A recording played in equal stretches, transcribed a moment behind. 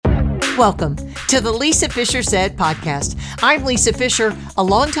Welcome to the Lisa Fisher Said podcast. I'm Lisa Fisher, a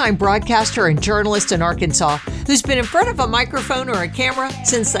longtime broadcaster and journalist in Arkansas who's been in front of a microphone or a camera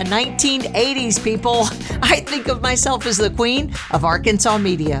since the 1980s, people. I think of myself as the queen of Arkansas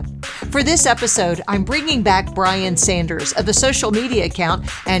media. For this episode, I'm bringing back Brian Sanders of the social media account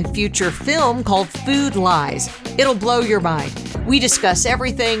and feature film called Food Lies. It'll blow your mind. We discuss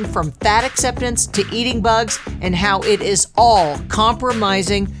everything from fat acceptance to eating bugs and how it is all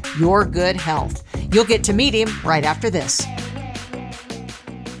compromising your good health. You'll get to meet him right after this.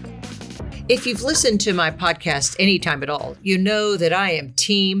 If you've listened to my podcast anytime at all, you know that I am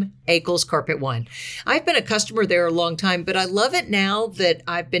Team Akel's Carpet One. I've been a customer there a long time, but I love it now that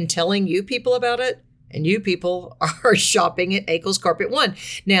I've been telling you people about it, and you people are shopping at Akel's Carpet One.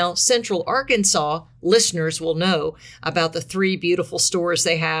 Now, Central Arkansas listeners will know about the three beautiful stores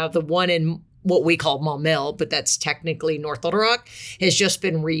they have. The one in what we call Maumelle, but that's technically North Little Rock, has just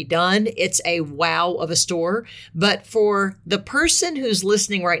been redone. It's a wow of a store. But for the person who's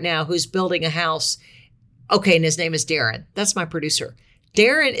listening right now, who's building a house, okay, and his name is Darren. That's my producer.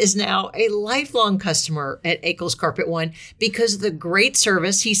 Darren is now a lifelong customer at Akel's Carpet One because of the great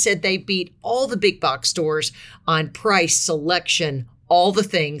service. He said they beat all the big box stores on price, selection, all the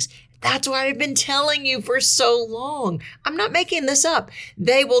things. That's what I've been telling you for so long. I'm not making this up.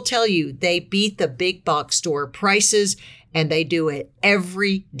 They will tell you they beat the big box store prices, and they do it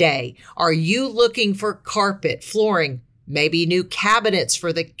every day. Are you looking for carpet, flooring, maybe new cabinets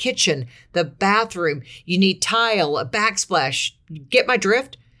for the kitchen, the bathroom? You need tile, a backsplash. Get my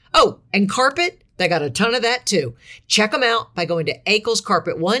drift? Oh, and carpet? They got a ton of that too. Check them out by going to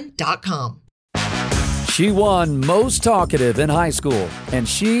akelscarpet1.com. She won Most Talkative in high school, and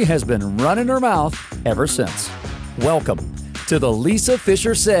she has been running her mouth ever since. Welcome to the Lisa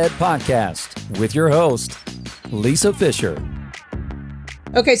Fisher Said podcast with your host, Lisa Fisher.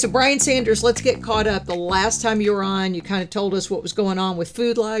 Okay, so Brian Sanders, let's get caught up. The last time you were on, you kind of told us what was going on with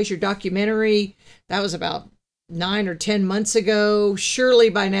Food Lies, your documentary. That was about 9 or 10 months ago. Surely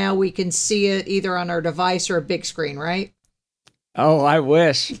by now we can see it either on our device or a big screen, right? Oh, I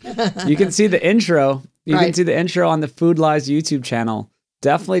wish. You can see the intro. You can see the intro on the Food Lies YouTube channel.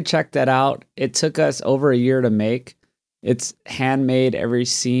 Definitely check that out. It took us over a year to make. It's handmade. Every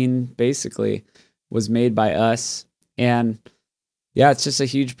scene basically was made by us. And yeah, it's just a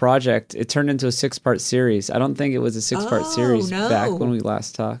huge project. It turned into a 6-part series. I don't think it was a 6-part series back when we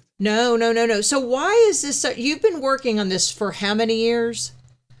last talked. No. So why is this? You've been working on this for how many years?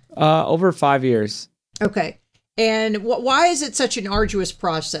 Over 5 years. Okay. And why is it such an arduous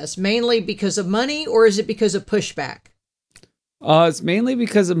process? Mainly because of money, or is it because of pushback? It's mainly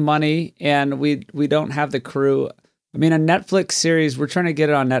because of money, and we don't have the crew. I mean, a Netflix series, we're trying to get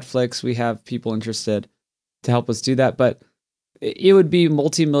it on Netflix. We have people interested to help us do that, but it would be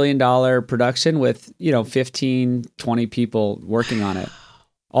multi-million-dollar production with, 15, 20 people working on it.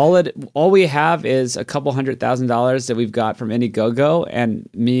 All we have is a couple $100,000 that we've got from Indiegogo and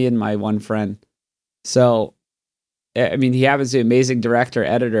me and my one friend. So, I mean, he happens to be an amazing director,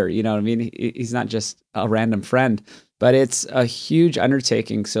 editor, you know what I mean? He's not just a random friend, but it's a huge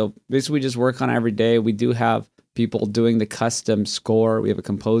undertaking. So basically we just work on it every day. We do have people doing the custom score. We have a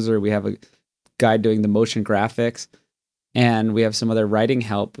composer. We have a guy doing the motion graphics, and we have some other writing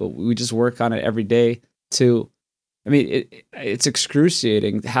help. But we just work on it every day it's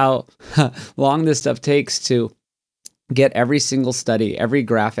excruciating how long this stuff takes to get every single study, every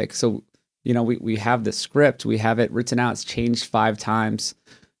graphic. So we have the script, we have it written out, it's changed 5 times.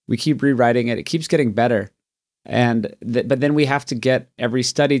 We keep rewriting it. It keeps getting better. But then we have to get every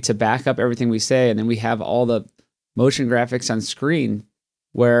study to back up everything we say. And then we have all the motion graphics on screen,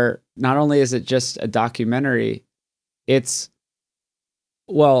 where not only is it just a documentary, it's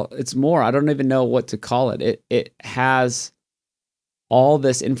more. I don't even know what to call it. It has all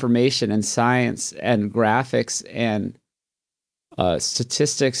this information and science and graphics and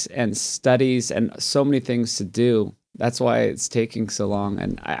statistics and studies and so many things to do. That's why it's taking so long.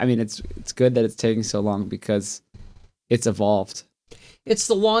 And I mean, it's good that it's taking so long because it's evolved. It's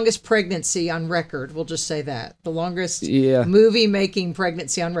the longest pregnancy on record. We'll just say that. The longest movie making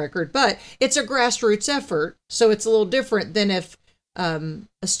pregnancy on record. But it's a grassroots effort. So it's a little different than if a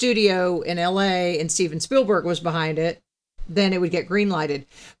studio in LA and Steven Spielberg was behind it, then it would get green-lighted.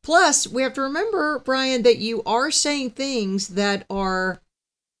 Plus, we have to remember, Brian, that you are saying things that are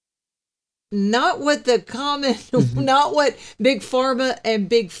not what the common, not what big pharma and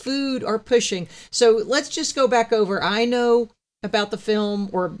big food are pushing. So let's just go back over. I know about the film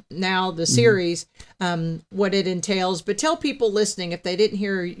or now the series, what it entails. But tell people listening, if they didn't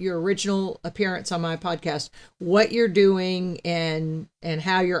hear your original appearance on my podcast, what you're doing and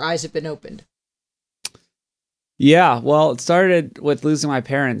how your eyes have been opened. Yeah, well, it started with losing my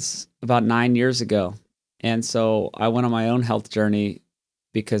parents about 9 years ago. And so I went on my own health journey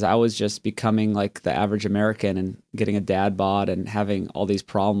because I was just becoming like the average American and getting a dad bod and having all these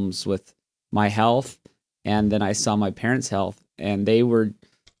problems with my health. And then I saw my parents' health, and they were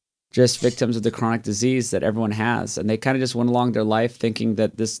just victims of the chronic disease that everyone has. And they kind of just went along their life thinking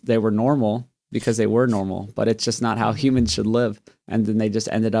that they were normal because they were normal, but it's just not how humans should live. And then they just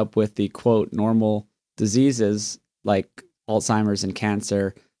ended up with the quote normal diseases like Alzheimer's and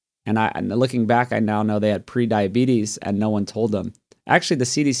cancer. And looking back, I now know they had pre-diabetes and no one told them. Actually, the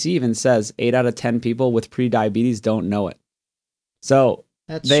CDC even says 8 out of 10 people with pre-diabetes don't know it. So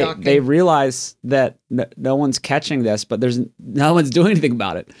they realize that no one's catching this, but no one's doing anything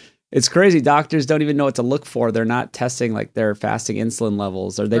about it. It's crazy. Doctors don't even know what to look for. They're not testing like their fasting insulin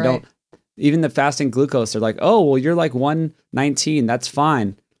levels, or they don't even the fasting glucose. They're like, oh, well, you're like 119. That's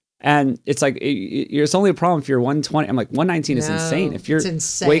fine. And it's like, it's only a problem if you're 120. I'm like, 119 is insane. If you're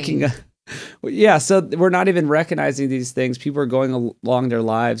waking up. Yeah. So we're not even recognizing these things. People are going along their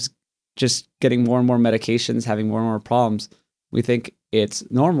lives, just getting more and more medications, having more and more problems. We think it's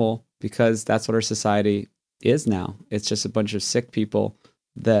normal because that's what our society is now. It's just a bunch of sick people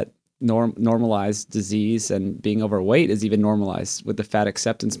that normalize disease, and being overweight is even normalized with the fat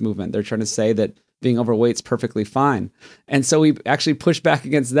acceptance movement. They're trying to say that being overweight is perfectly fine. And so we actually push back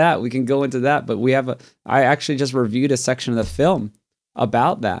against that. We can go into that, but I actually just reviewed a section of the film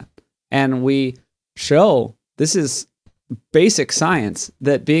about that. And we show, this is basic science,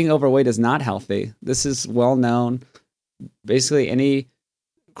 that being overweight is not healthy. This is well known. Basically any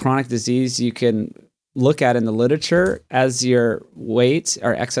chronic disease you can look at in the literature, as your weight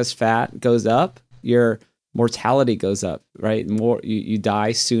or excess fat goes up, your mortality goes up, right? You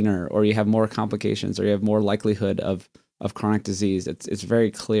die sooner, or you have more complications, or you have more likelihood of chronic disease. It's very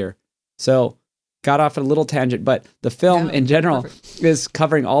clear. So got off a little tangent, but the film in general is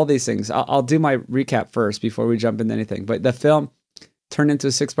covering all these things. I'll do my recap first before we jump into anything. But the film turned into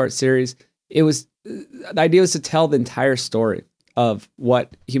a 6-part series. The idea was to tell the entire story of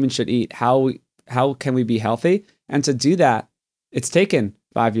what humans should eat, how can we be healthy, and to do that, it's taken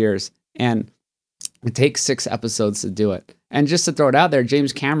 5 years, and it takes 6 episodes to do it. And just to throw it out there,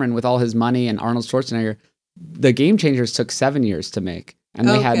 James Cameron, with all his money, and Arnold Schwarzenegger, the Game Changers took 7 years to make, and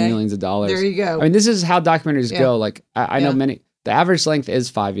they had millions of dollars. There you go. I mean, this is how documentaries go. Like I know many. The average length is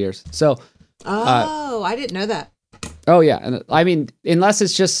 5 years. So. I didn't know that. Oh yeah, and I mean, unless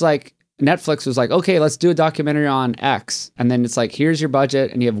it's just like Netflix was like, okay, let's do a documentary on X, and then it's like, here's your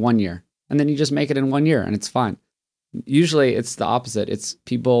budget, and you have 1 year, and then you just make it in 1 year, and it's fine. Usually, it's the opposite. It's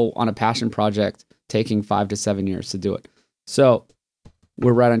people on a passion project taking 5 to 7 years to do it. So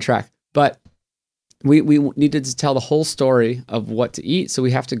we're right on track. But we needed to tell the whole story of what to eat. So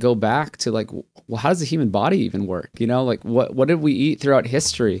we have to go back to like, well, how does the human body even work? You know, like what did we eat throughout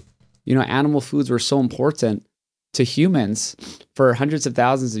history? You know, animal foods were so important to humans for hundreds of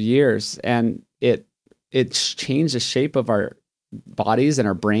thousands of years. And it changed the shape of our bodies and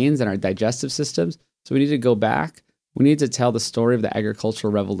our brains and our digestive systems. So we need to go back. We need to tell the story of the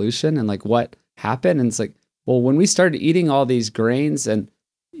agricultural revolution and like what happened. And it's like, well, when we started eating all these grains and,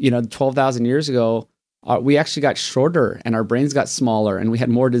 12,000 years ago, we actually got shorter and our brains got smaller and we had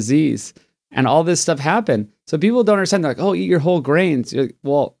more disease and all this stuff happened. So people don't understand. They're like, oh, eat your whole grains. You're like,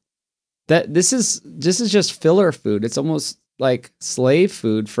 well, this is just filler food. It's almost like slave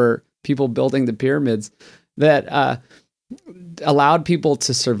food for people building the pyramids that allowed people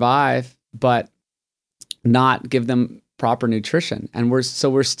to survive, but not give them proper nutrition. And we're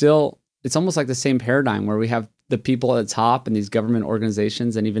still, it's almost like the same paradigm where we have the people at the top and these government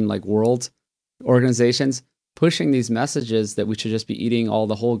organizations and even like world organizations pushing these messages that we should just be eating all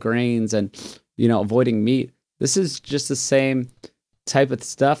the whole grains and, avoiding meat. This is just the same type of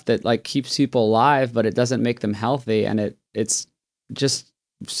stuff that like keeps people alive, but it doesn't make them healthy. And it's just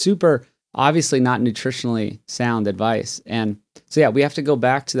super obviously not nutritionally sound advice. And so, yeah, we have to go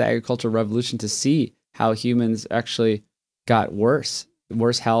back to the agricultural revolution to see how humans actually got worse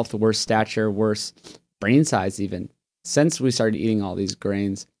health, worse stature, worse brain size even since we started eating all these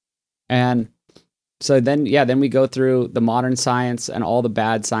grains. And so then we go through the modern science and all the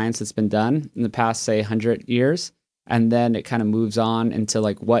bad science that's been done in the past, say 100 years. And then it kind of moves on into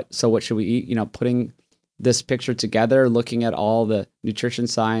like, what should we eat? Putting this picture together, looking at all the nutrition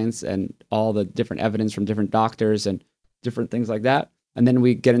science and all the different evidence from different doctors and different things like that. And then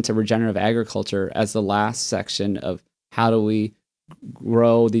we get into regenerative agriculture as the last section of how do we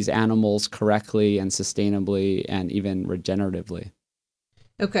grow these animals correctly and sustainably and even regeneratively.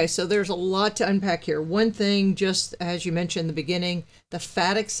 Okay, so there's a lot to unpack here. One thing, just as you mentioned in the beginning, the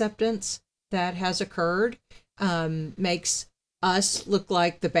fat acceptance that has occurred makes us look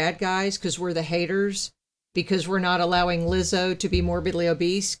like the bad guys because we're the haters, because we're not allowing Lizzo to be morbidly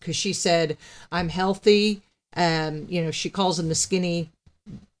obese because she said, I'm healthy. She calls them the skinny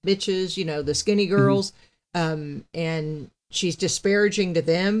bitches, the skinny girls. And she's disparaging to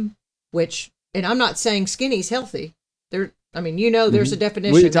them, and I'm not saying skinny's healthy. There's a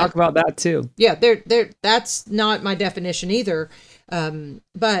definition. We talk about that too. Yeah, that's not my definition either.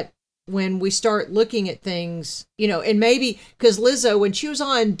 But when we start looking at things, and maybe because Lizzo, when she was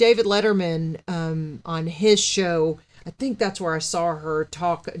on David Letterman on his show, I think that's where I saw her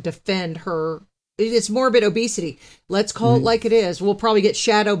defend her. It's morbid obesity. Let's call it like it is. We'll probably get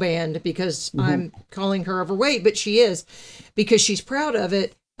shadow banned because I'm calling her overweight, but she is, because she's proud of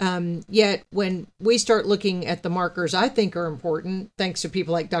it. Yet when we start looking at the markers I think are important, thanks to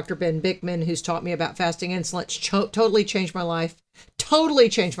people like Dr. Ben Bickman, who's taught me about fasting insulin, it's totally changed my life.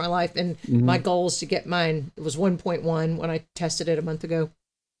 And my goal is to get mine. It was 1.1 when I tested it a month ago,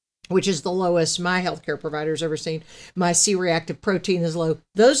 which is the lowest my healthcare provider's ever seen. My C-reactive protein is low.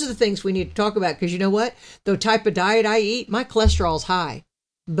 Those are the things we need to talk about, because you know what? The type of diet I eat, my cholesterol's high.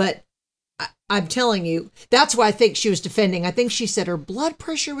 But I'm telling you, that's why I think she was defending. I think she said her blood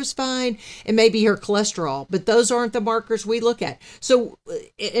pressure was fine and maybe her cholesterol, but those aren't the markers we look at. So,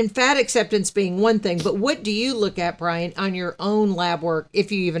 and fat acceptance being one thing, but what do you look at, Brian, on your own lab work,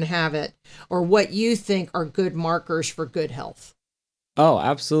 if you even have it, or what you think are good markers for good health? Oh,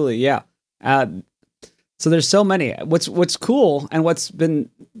 absolutely. Yeah. So there's so many. What's cool and what's been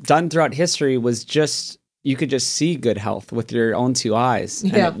done throughout history was you could just see good health with your own two eyes.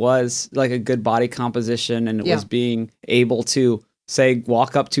 Yeah. And it was like a good body composition, and it was being able to, say,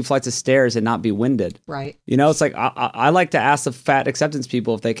 walk up 2 flights of stairs and not be winded. Right. It's like, I like to ask the fat acceptance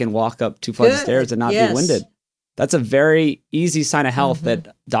people if they can walk up 2 flights of stairs and not be winded. That's a very easy sign of health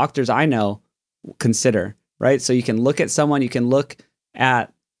that doctors I know consider, right? So you can look at someone, you can look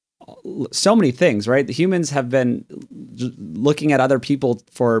at so many things, right? The humans have been looking at other people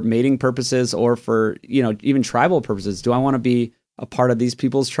for mating purposes or for, even tribal purposes. Do I want to be a part of these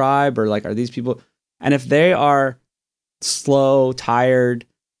people's tribe, or like, are these people? And if they are slow, tired,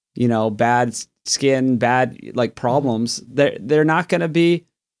 bad skin, bad like problems, they're not going to be,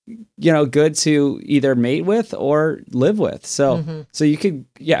 good to either mate with or live with. So, so you could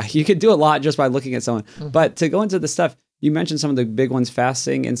do a lot just by looking at someone. But to go into the stuff, you mentioned some of the big ones: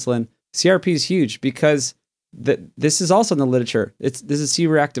 fasting, insulin. CRP is huge because this is also in the literature. This is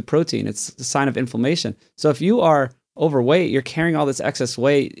C-reactive protein. It's a sign of inflammation. So if you are overweight, you're carrying all this excess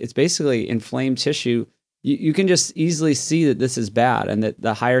weight. It's basically inflamed tissue. You can just easily see that this is bad, and that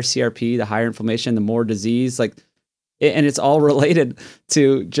the higher CRP, the higher inflammation, the more disease. And it's all related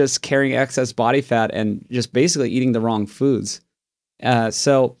to just carrying excess body fat and just basically eating the wrong foods.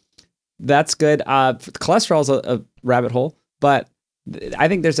 So that's good. Cholesterol is a rabbit hole, but I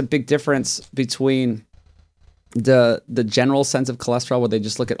think there's a big difference between the general sense of cholesterol, where they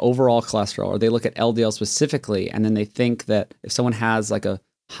just look at overall cholesterol, or they look at LDL specifically, and then they think that if someone has like a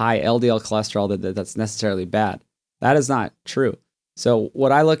high LDL cholesterol, that's necessarily bad. That is not true. So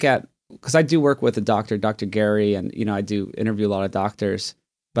what I look at, because I do work with a doctor, Dr. Gary, and I do interview a lot of doctors,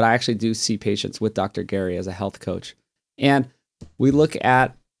 but I actually do see patients with Dr. Gary as a health coach, and we look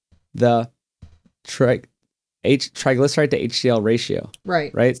at the triglyceride to HDL ratio.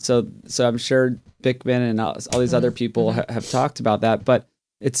 Right. So I'm sure Bickman and all these other people have talked about that, but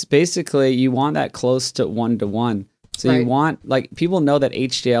it's basically, you want that close to 1-to-1. So you want, like, people know that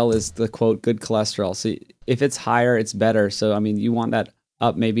HDL is the quote good cholesterol. So if it's higher, it's better. So, you want that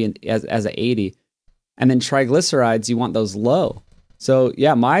up maybe as an 80. And then triglycerides, you want those low. So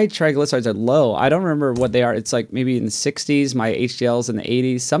yeah, my triglycerides are low. I don't remember what they are. It's like maybe in the 60s, my HDL's in the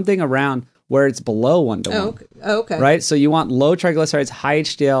 80s, something around where it's below 1-to-1. Oh, okay. Right? So you want low triglycerides, high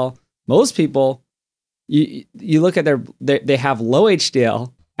HDL. Most people, you look at they have low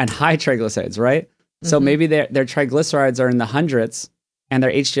HDL and high triglycerides, right? So maybe their triglycerides are in the hundreds and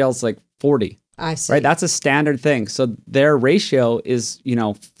their HDL is like 40. I see. Right? That's a standard thing. So their ratio is,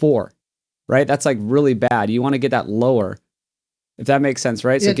 4, right? That's like really bad. You want to get that lower, if that makes sense,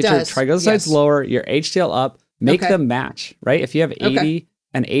 right? So It get does. your triglycerides lower, your HDL up, make them match, right? If you have 80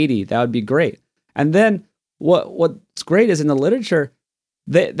 and 80, that would be great. And then what's great is in the literature,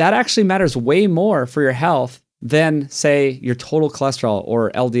 that actually matters way more for your health than, say, your total cholesterol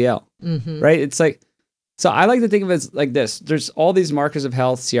or LDL, right? It's like, So I like to think of it as like this. There's all these markers of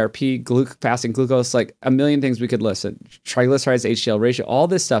health, CRP, fasting glucose, like a million things we could list. Triglycerides, HDL ratio, all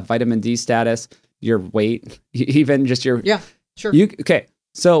this stuff, vitamin D status, your weight, even just your... Yeah, sure. Okay,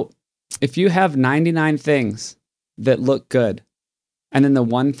 so if you have 99 things that look good, and then the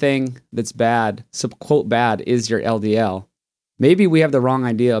one thing that's bad, so quote bad, is your LDL, maybe we have the wrong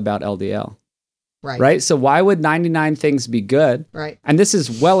idea about LDL. Right. So why would 99 things be good? Right. And this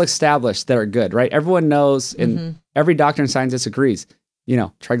is well established that are good, right? Everyone knows, and every doctor and scientist agrees,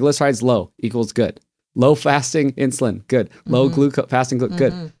 triglycerides low equals good. Low fasting insulin, good. Low glucose fasting,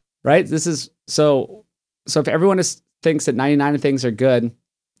 good. Right. This is so if everyone thinks that 99 things are good,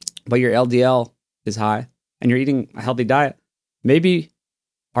 but your LDL is high and you're eating a healthy diet, maybe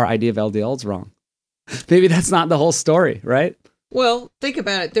our idea of LDL is wrong. Maybe that's not the whole story, right? Well, think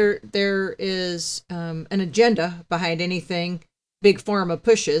about it. There is an agenda behind anything Big Pharma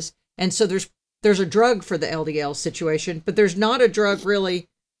pushes, and so there's a drug for the LDL situation, but there's not a drug really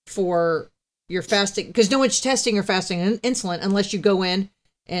for your fasting, because no one's testing your fasting insulin unless you go in,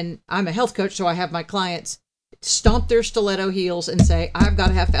 and I'm a health coach, so I have my clients stomp their stiletto heels and say, I've got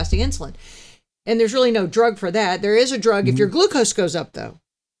to have fasting insulin. And there's really no drug for that. There is a drug if your glucose goes up, though.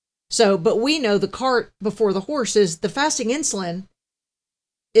 So, but we know the cart before the horse is the fasting insulin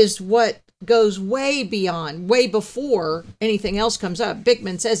is what goes way beyond, way before anything else comes up.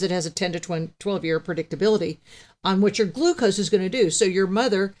 Bickman says it has a 10 to 12 year predictability on what your glucose is going to do. So your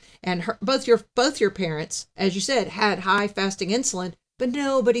mother and both your parents, as you said, had high fasting insulin, but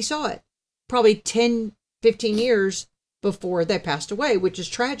nobody saw it. Probably 10, 15 years before they passed away, which is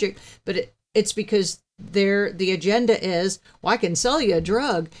tragic, but it's because the agenda is, well, I can sell you a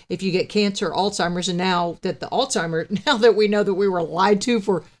drug if you get cancer, Alzheimer's, and now that we know that we were lied to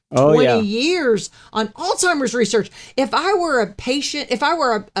for 20 years on Alzheimer's research. If I were a patient, if I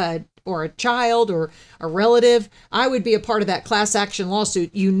were a child or a relative, I would be a part of that class action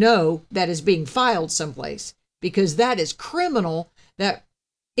lawsuit, that is being filed someplace, because that is criminal. That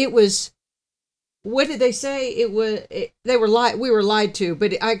it was, what did they say? We were lied to,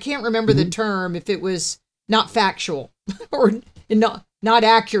 but I can't remember the term, if it was not factual or not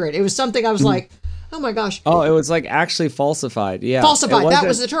accurate. It was something I was like, oh my gosh. Oh, it was like actually falsified. Yeah. Falsified. That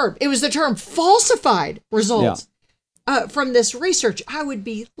was the term. It was the term falsified results from this research. I would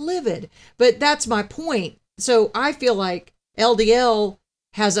be livid, but that's my point. So I feel like LDL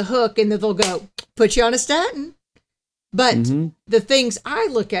has a hook, and that they'll go put you on a statin. But the things I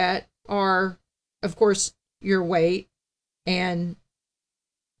look at are, of course, your weight and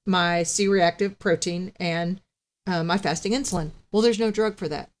my C-reactive protein and my fasting insulin. Well, there's no drug for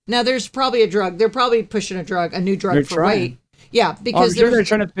that. Now, there's probably a drug. They're probably pushing a new drug for weight. Yeah, because they're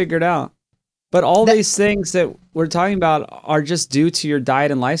trying to figure it out. But these things that we're talking about are just due to your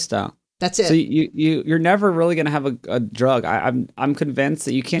diet and lifestyle. That's it. So you're never really going to have a drug. I'm convinced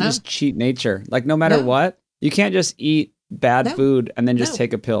that you can't just cheat nature. Like, no matter what, you can't just eat bad food and then just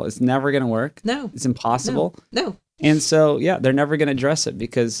take a pill. It's never going to work. No. It's impossible. No. And so, they're never going to address it,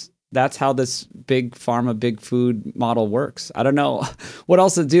 because that's how this big pharma, big food model works. I don't know what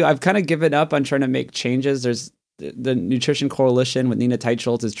else to do. I've kind of given up on trying to make changes. There's the Nutrition Coalition with Nina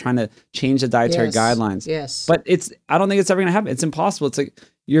Teicholz is trying to change the dietary guidelines. Yes. But I don't think it's ever going to happen. It's impossible. It's like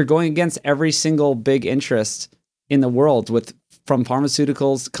you're going against every single big interest in the world, from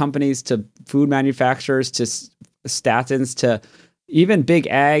pharmaceuticals companies to food manufacturers to statins to even big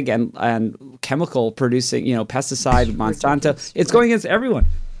ag and chemical producing, pesticide, Monsanto. It's going against everyone.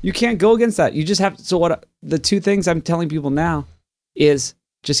 You can't go against that. You just have to. So what the two things I'm telling people now is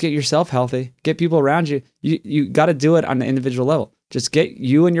just get yourself healthy, get people around you. You got to do it on an individual level. Just get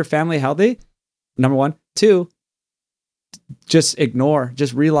you and your family healthy. Number one. Two, just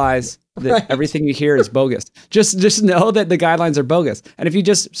realize that everything you hear is bogus. Just know that the guidelines are bogus. And if you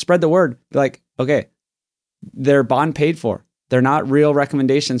just spread the word, be like, okay, they're bond paid for. They're not real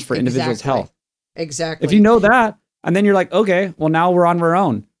recommendations for individuals' health. Exactly. If you know that, and then you're like, okay, well, now we're on our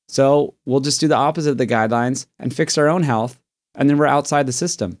own. So we'll just do the opposite of the guidelines and fix our own health. And then we're outside the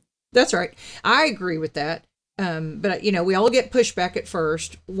system. That's right. I agree with that. But, we all get pushback at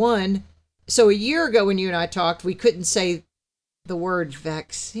first. So a year ago when you and I talked, we couldn't say the word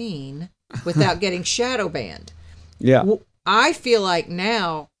vaccine without getting shadow banned. Yeah. Well, I feel like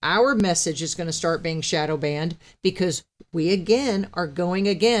now our message is going to start being shadow banned, because we again are going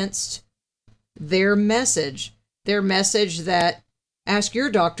against their message that ask your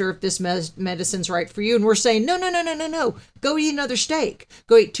doctor if this medicine's right for you. And we're saying, no. Go eat another steak.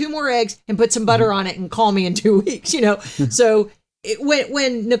 Go eat 2 more eggs and put some butter on it and call me in 2 weeks, So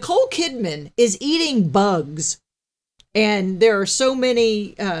when Nicole Kidman is eating bugs, and there are so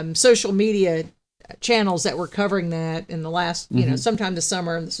many social media channels that were covering that in the last, sometime this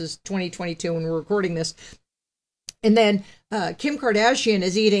summer. And this is 2022 when we're recording this. And then Kim Kardashian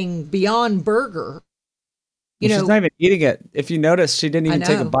is eating Beyond Burger. She's not even eating it. If you notice, she didn't even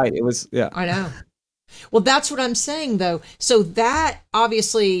take a bite. It was, I know. Well, that's what I'm saying, though. So that,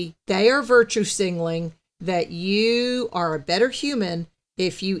 obviously, they are virtue signaling that you are a better human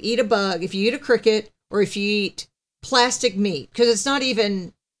if you eat a bug, if you eat a cricket, or if you eat plastic meat. Because it's not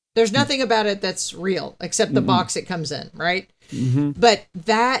even, there's nothing about it that's real, except the box it comes in, right? Mm-hmm. But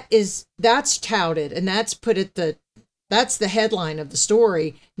that's touted, and that's that's the headline of the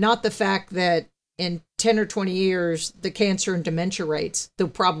story, not the fact that in 10 or 20 years, the cancer and dementia rates, they'll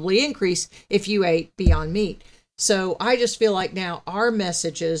probably increase if you ate Beyond Meat. So I just feel like now our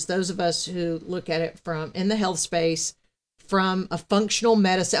messages, those of us who look at it from in the health space, from a functional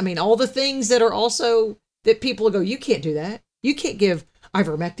medicine, I mean, all the things that are also that people go, you can't do that. You can't give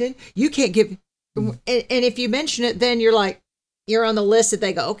ivermectin. You can't give. And if you mention it, then you're on the list that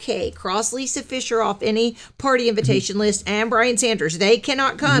they go, okay, cross Lisa Fisher off any party invitation list and Brian Sanders. They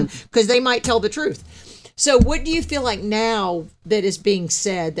cannot come because they might tell the truth. So what do you feel like now that is being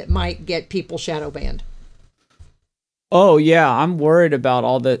said that might get people shadow banned? Oh, yeah. I'm worried about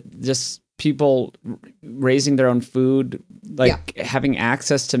all the just people raising their own food, having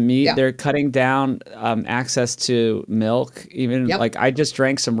access to meat. Yeah. They're cutting down access to milk. Even like I just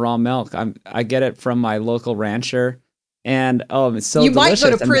drank some raw milk. I get it from my local rancher. And it's so delicious.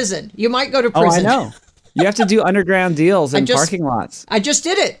 Might go to prison. You might go to prison. Oh, I know. You have to do underground deals in parking lots. I just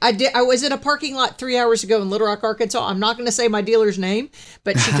did it. I was in a parking lot 3 hours ago in Little Rock, Arkansas. I'm not going to say my dealer's name,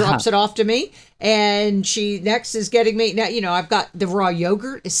 but she drops it off to me. And she next is getting me. Now, I've got the raw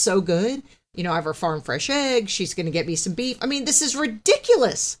yogurt is so good. I have her farm fresh eggs. She's going to get me some beef. I mean, this is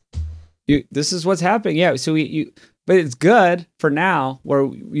ridiculous. This is what's happening. Yeah. So but it's good for now where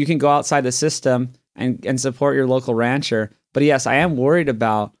you can go outside the system and support your local rancher. But yes, I am worried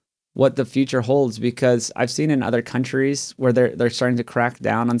about what the future holds because I've seen in other countries where they're starting to crack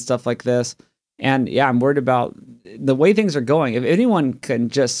down on stuff like this. And yeah, I'm worried about the way things are going. If anyone can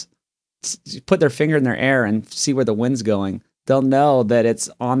just put their finger in their air and see where the wind's going, they'll know that it's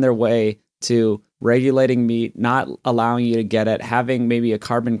on their way to regulating meat, not allowing you to get it, having maybe a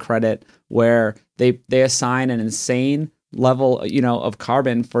carbon credit where they assign an insane level, of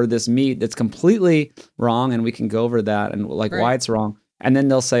carbon for this meat that's completely wrong, and we can go over that and why it's wrong. And then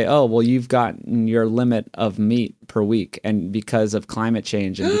they'll say, oh, well, you've gotten your limit of meat per week, and because of climate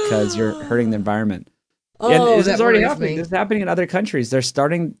change and because you're hurting the environment. Oh, and this is already happening. This is happening in other countries. They're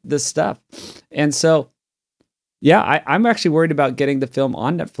starting this stuff. And so, yeah, I'm actually worried about getting the film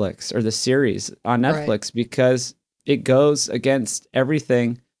on Netflix or the series on Netflix because it goes against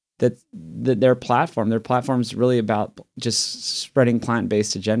everything that their platform is really about just spreading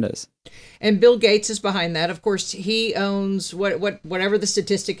plant-based agendas. And Bill Gates is behind that. Of course, he owns whatever the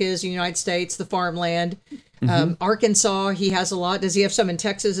statistic is in the United States, the farmland. Arkansas, he has a lot. Does he have some in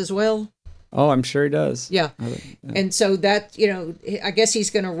Texas as well? Oh, I'm sure he does. Yeah. And so that, I guess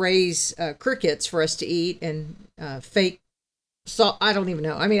he's going to raise crickets for us to eat and fake salt. I don't even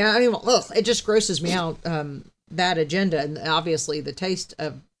know. I mean, it just grosses me out, that agenda. And obviously the taste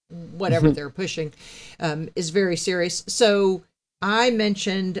of whatever they're pushing is very serious. So I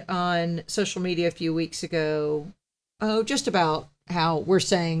mentioned on social media a few weeks ago, just about how we're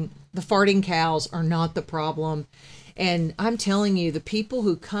saying the farting cows are not the problem. And I'm telling you, the people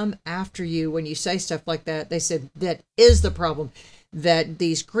who come after you when you say stuff like that, they said that is the problem, that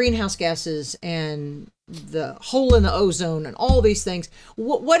these greenhouse gases and the hole in the ozone and all these things.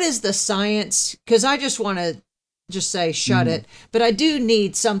 What is the science? Because I just want to just say shut it, but I do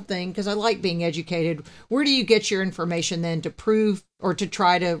need something because I like being educated. Where do you get your information then to prove or to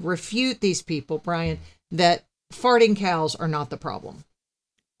try to refute these people, Brian, that farting cows are not the problem?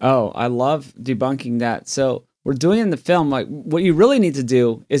 Oh, I love debunking that. So we're doing in the film, like what you really need to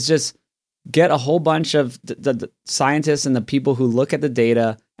do is just get a whole bunch of the scientists and the people who look at the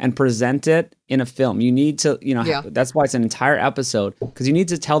data and present it in a film. You need to, that's why it's an entire episode, because you need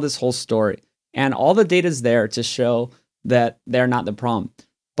to tell this whole story. And all the data is there to show that they're not the problem.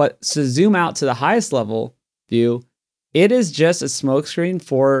 But to zoom out to the highest level view, it is just a smokescreen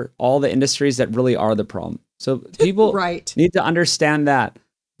for all the industries that really are the problem. So people need to understand that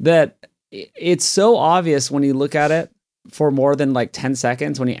it's so obvious when you look at it for more than 10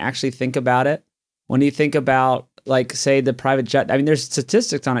 seconds, when you actually think about it. When you think about, say, the private jet, I mean, there's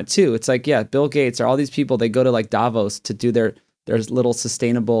statistics on it too. It's Bill Gates or all these people, they go to Davos to do their little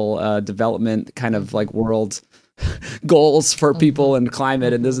sustainable development kind of world goals for people and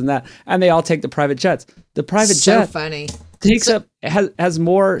climate and this and that. And they all take the private jets. The private jet. So funny. takes up has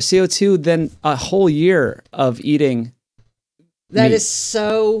more CO2 than a whole year of eating. That meat. is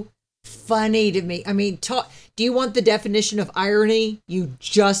so funny to me. I mean, do you want the definition of irony? You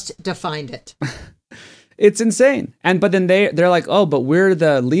just defined it. It's insane. But then they're like, oh, but we're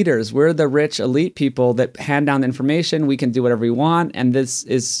the leaders. We're the rich elite people that hand down the information. We can do whatever we want. And this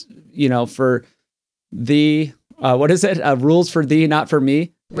is, for the, what is it? Rules for thee, not for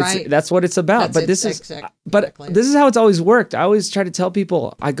me. Right. That's what it's about. But this is how it's always worked. I always try to tell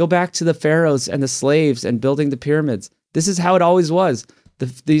people, I go back to the pharaohs and the slaves and building the pyramids. This is how it always was.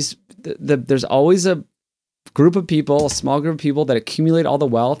 There's always a group of people, a small group of people that accumulate all the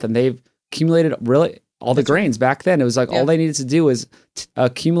wealth, and they've accumulated really all the grains. Back then, it was like all they needed to do was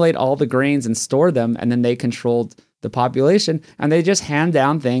accumulate all the grains and store them, and then they controlled the population, and they just hand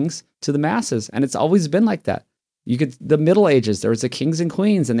down things to the masses. And it's always been like that. The Middle Ages, there was the kings and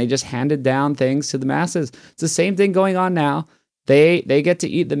queens, and they just handed down things to the masses. It's the same thing going on now. They get to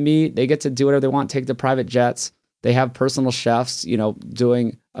eat the meat. They get to do whatever they want, take the private jets. They have personal chefs,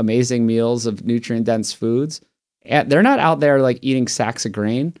 doing amazing meals of nutrient-dense foods. And they're not out there like eating sacks of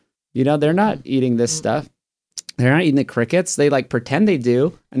grain. They're not eating this stuff. They're not eating the crickets. They like pretend they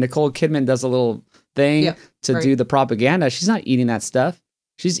do. And Nicole Kidman does a little thing do the propaganda. She's not eating that stuff.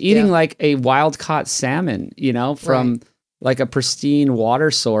 She's eating like a wild caught salmon, from like a pristine water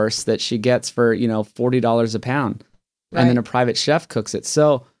source that she gets for, $40 a pound. Right. And then a private chef cooks it.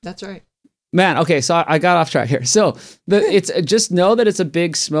 So that's right. Man, okay, so I got off track here. So it's just know that it's a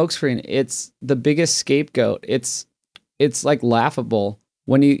big smokescreen. It's the biggest scapegoat. It's like laughable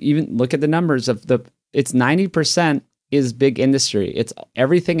when you even look at the numbers of it's 90% is big industry. It's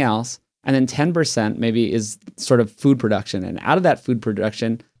everything else. And then 10% maybe is sort of food production. And out of that food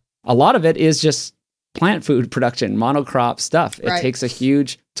production, a lot of it is just plant food production, monocrop stuff. It takes a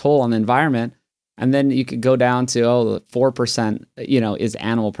huge toll on the environment. And then you could go down to 4%, is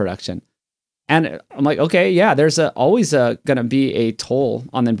animal production. And I'm like, okay, yeah, there's always going to be a toll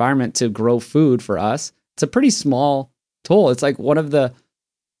on the environment to grow food for us. It's a pretty small toll. It's like one of the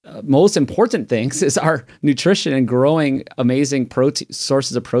most important things is our nutrition and growing amazing protein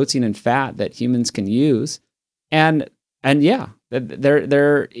sources of protein and fat that humans can use. And yeah,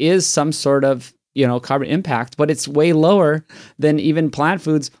 there is some sort of, carbon impact, but it's way lower than even plant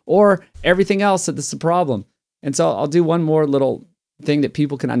foods or everything else that's the problem. And so I'll do one more little thing that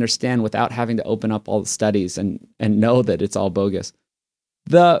people can understand without having to open up all the studies and know that it's all bogus.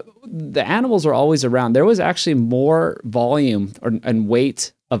 The animals were always around. There was actually more volume and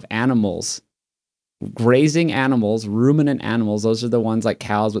weight of animals, grazing animals, ruminant animals. Those are the ones like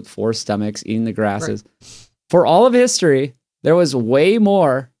cows with 4 stomachs eating the grasses. Right. For all of history, there was way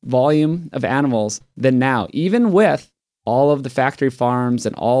more volume of animals than now, even with all of the factory farms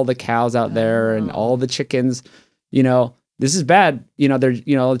and all the cows out there and all the chickens, This is bad. There's,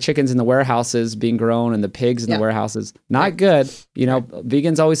 the chickens in the warehouses being grown and the pigs in the warehouses. Not good.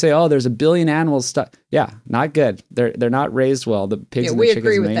 Vegans always say, oh, there's a billion animals stuck. Yeah, not good. They're not raised well. The pigs and the chickens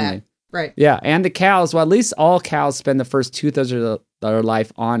agree with mainly. that. Right. Yeah, and the cows, well, at least all cows spend the first 2/3 of their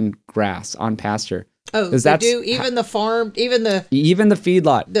life on grass, on pasture. Oh, they do? Even the farm, even the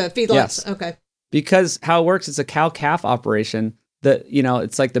feedlot. The feedlots, yes. Okay. Because how it works, it's a cow-calf operation.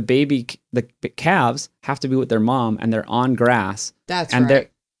 It's like the calves have to be with their mom and they're on grass. That's right.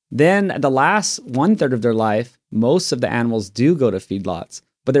 Then the last 1/3 of their life, most of the animals do go to feedlots,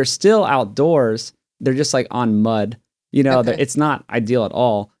 but they're still outdoors. They're just like on mud. It's not ideal at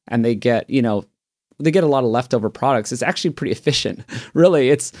all. And they get, they get a lot of leftover products. It's actually pretty efficient.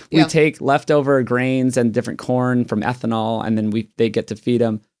 Really, we take leftover grains and different corn from ethanol, and then they get to feed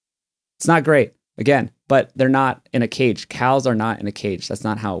them. It's not great. Again, but they're not in a cage. Cows are not in a cage. That's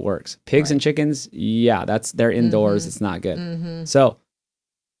not how it works. Pigs and chickens, they're indoors. It's not good. Mm-hmm. So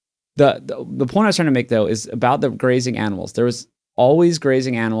the point I was trying to make, though, is about the grazing animals. There was always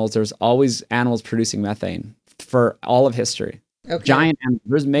grazing animals. There was always animals producing methane for all of history. Okay. Giant animals.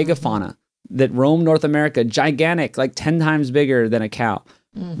 There's megafauna that roam North America, gigantic, like 10 times bigger than a cow.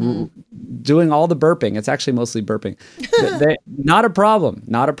 Mm-hmm. Doing all the burping. It's actually mostly burping. Not a problem.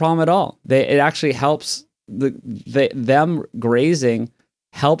 Not a problem at all. It actually helps them grazing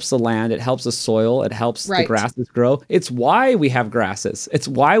helps the land. It helps the soil. It helps the grasses grow. It's why we have grasses. It's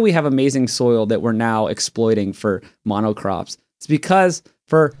why we have amazing soil that we're now exploiting for monocrops. It's because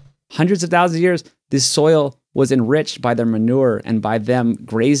for hundreds of thousands of years, this soil was enriched by their manure and by them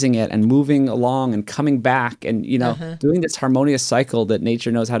grazing it and moving along and coming back and, doing this harmonious cycle that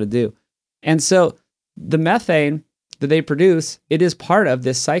nature knows how to do. And so the methane that they produce, it is part of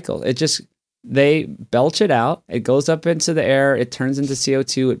this cycle. It just they belch it out. It goes up into the air. It turns into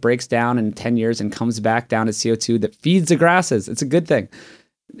CO2. It breaks down in 10 years and comes back down to CO2 that feeds the grasses. It's a good thing.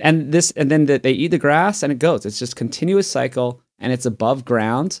 And then they eat the grass and it goes. It's just continuous cycle, and it's above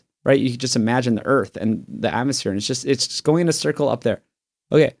ground, right? You can just imagine the earth and the atmosphere, and it's just going in a circle up there.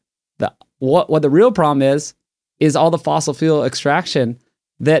 Okay. What the real problem is all the fossil fuel extraction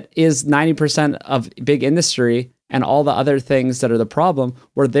that is 90% of big industry and all the other things that are the problem,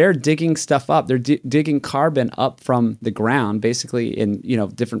 where they're digging stuff up. They're digging carbon up from the ground, basically in,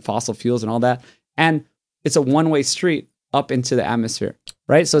 different fossil fuels and all that. And it's a one-way street up into the atmosphere,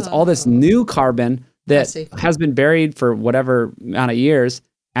 right? So it's all this new carbon that has been buried for whatever amount of years,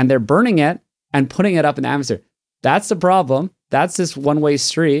 and they're burning it and putting it up in the atmosphere. That's the problem. That's this one-way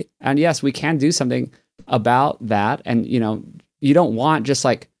street. And yes, we can do something about that. And, you don't want just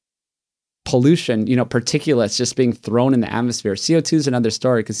like pollution, particulates just being thrown in the atmosphere. CO2 is another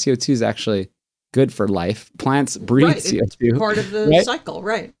story, because CO2 is actually good for life. Plants breathe CO2. It's part of the cycle,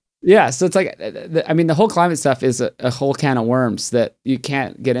 right? Yeah. So it's like, the whole climate stuff is a whole can of worms that you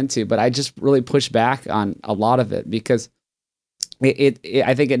can't get into, but I just really push back on a lot of it, because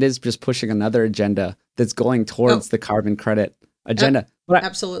I think it is just pushing another agenda that's going towards the carbon credit agenda.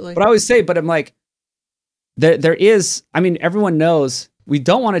 Absolutely. But I always say, but I'm like, there is, everyone knows we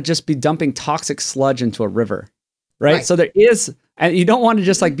don't want to just be dumping toxic sludge into a river, right? So there is, and you don't want to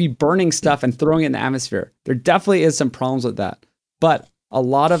just like be burning stuff and throwing it in the atmosphere. There definitely is some problems with that. But a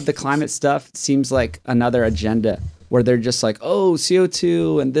lot of the climate stuff seems like another agenda where they're just like, oh,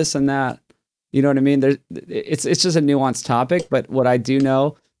 CO2 and this and that. You know what I mean? It's just a nuanced topic, but what I do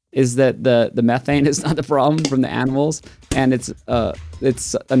know is that the methane is not the problem from the animals, and it's a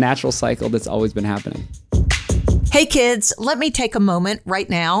natural cycle that's always been happening. Hey kids, let me take a moment right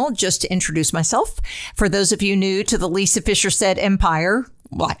now just to introduce myself. For those of you new to the Lisa Fisher Said empire,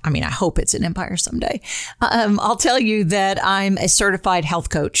 well, I hope it's an empire someday. I'll tell you that I'm a certified health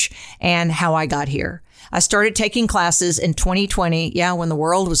coach and how I got here. I started taking classes in 2020. Yeah, when the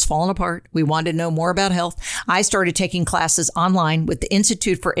world was falling apart, we wanted to know more about health. I started taking classes online with the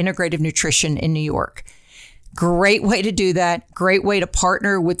Institute for Integrative Nutrition in New York. Great way to do that. Great way to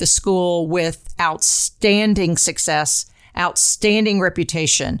partner with the school with outstanding success, outstanding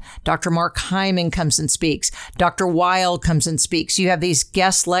reputation. Dr. Mark Hyman comes and speaks. Dr. Weil comes and speaks. You have these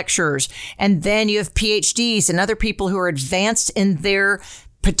guest lecturers, and then you have PhDs and other people who are advanced in their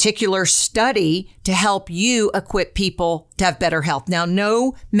particular study to help you equip people to have better health. Now,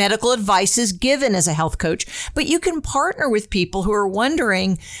 no medical advice is given as a health coach, but you can partner with people who are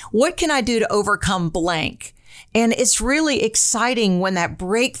wondering, what can I do to overcome blank? And it's really exciting when that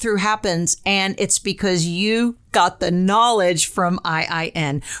breakthrough happens, and it's because you got the knowledge from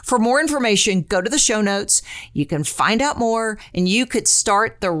IIN. For more information, go to the show notes. You can find out more, and you could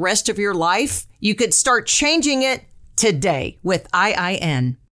start the rest of your life. You could start changing it today with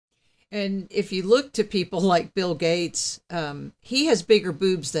IIN. And if you look to people like Bill Gates, he has bigger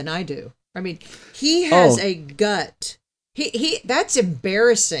boobs than I do. He has a gut. He that's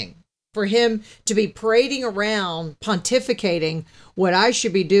embarrassing for him to be parading around pontificating what I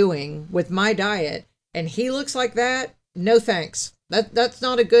should be doing with my diet, and he looks like that. No thanks. That's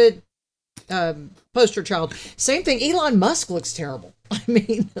not a good poster child. Same thing. Elon Musk looks terrible.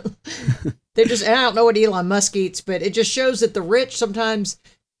 They're just, I don't know what Elon Musk eats, but it just shows that the rich sometimes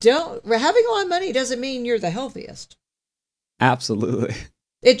having a lot of money doesn't mean you're the healthiest. Absolutely.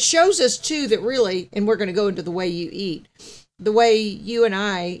 It shows us too that really, and we're going to go into the way you eat, the way you and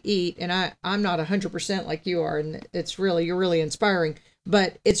I eat, and I'm not 100% like you are, and you're really inspiring,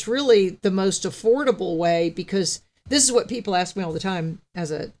 but it's really the most affordable way, because this is what people ask me all the time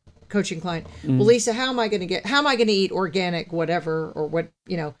as a coaching client. Well, Lisa, how am I going to eat organic, whatever, or what,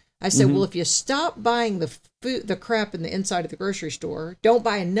 I said, well, if you stop buying the crap in the inside of the grocery store, don't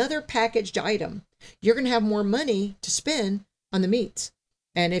buy another packaged item, you're going to have more money to spend on the meats.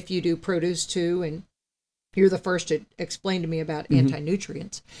 And if you do produce too, and you're the first to explain to me about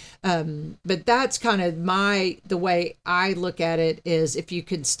anti-nutrients. But that's kind of the way I look at it is, if you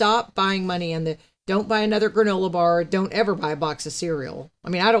can stop buying money on don't buy another granola bar, don't ever buy a box of cereal.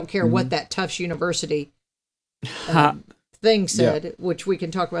 I don't care what that Tufts University thing said, which we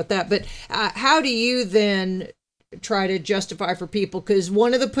can talk about that. But how do you then try to justify for people? Because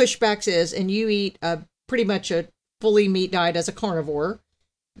one of the pushbacks is, and you eat pretty much a fully meat diet as a carnivore,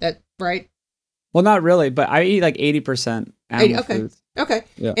 right? Well, not really, but I eat like 80% animal foods. Okay.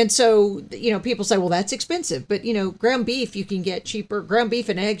 Yeah. And so, people say, well, that's expensive, but ground beef you can get cheaper. Ground beef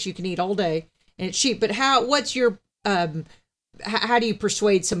and eggs you can eat all day, and it's cheap. But what's your, how do you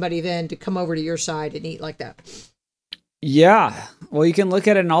persuade somebody then to come over to your side and eat like that? Yeah. Well, you can look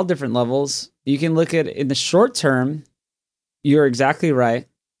at it in all different levels. you can look at in the short term, you're exactly right.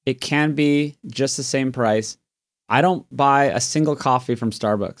 It can be just the same price. I don't buy a single coffee from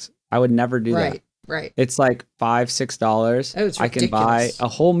Starbucks. I would never do that. Right. It's like $5, $6. Oh, it's I can buy ridiculous. a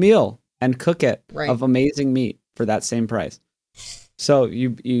whole meal and cook it Right. of amazing meat for that same price. So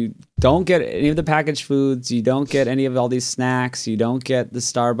you don't get any of the packaged foods. You don't get any of all these snacks. You don't get the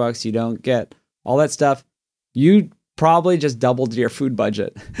Starbucks. You don't get all that stuff. You probably just doubled your food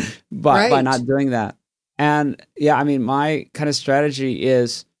budget by not doing that. And yeah, I mean, my kind of strategy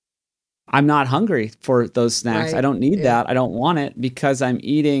is I'm not hungry for those snacks. Right. I don't need that. I don't want it because I'm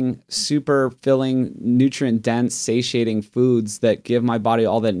eating super filling, nutrient dense, satiating foods that give my body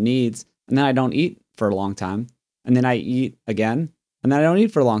all that it needs. And then I don't eat for a long time. And then I eat again. And then I don't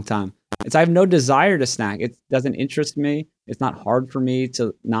eat for a long time. I have no desire to snack. It doesn't interest me. It's not hard for me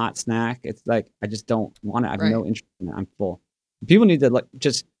to not snack. It's like, I just don't want it. I have no interest in it. I'm full. People need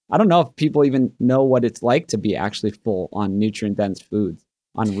to I don't know if people even know what it's like to be actually full on nutrient dense foods,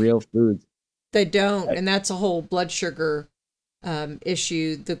 on real foods. They don't. And that's a whole blood sugar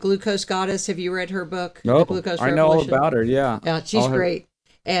issue. The Glucose Goddess. Have you read her book? No, The Glucose I know all Revolution? about her. Yeah. Yeah, she's great.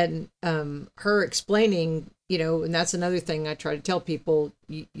 And her explaining, and that's another thing I try to tell people,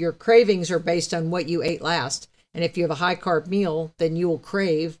 your cravings are based on what you ate last. And if you have a high carb meal, then you will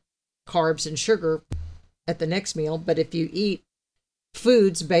crave carbs and sugar at the next meal. But if you eat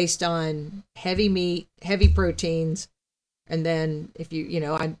foods based on heavy meat, heavy proteins, and then if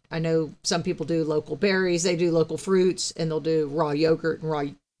I know some people do local berries, they do local fruits, and they'll do raw yogurt and raw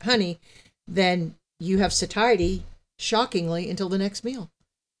honey, then you have satiety, shockingly, until the next meal.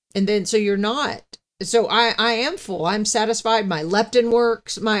 And then, so you're not, so I am full. I'm satisfied. My leptin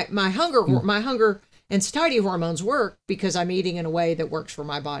works. My hunger and satiety hormones work because I'm eating in a way that works for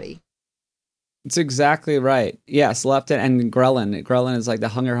my body. It's exactly right. Yes, leptin and ghrelin. Ghrelin is like the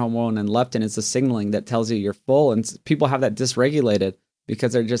hunger hormone, and leptin is the signaling that tells you you're full. And people have that dysregulated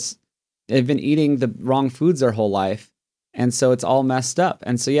because they've been eating the wrong foods their whole life. And so it's all messed up.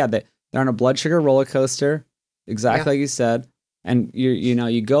 And so, yeah, they're on a blood sugar roller coaster, exactly like you said. And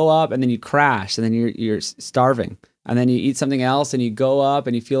you go up and then you crash, and then you're starving. And then you eat something else and you go up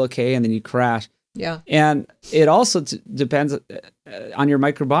and you feel okay, and then you crash. Yeah. And it also depends on your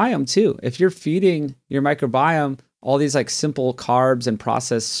microbiome too. If you're feeding your microbiome all these like simple carbs and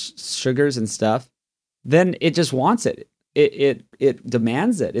processed sugars and stuff, then it just wants it. It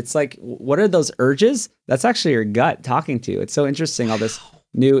demands it. It's like, what are those urges? That's actually your gut talking to you. It's so interesting, all this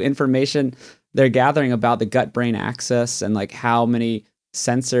new information they're gathering about the gut-brain axis and like how many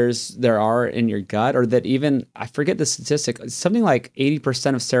sensors there are in your gut, or that even, I forget the statistic, something like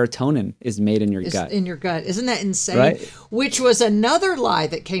 80% of serotonin is made in your gut. In your gut. Isn't that insane? Right? Which was another lie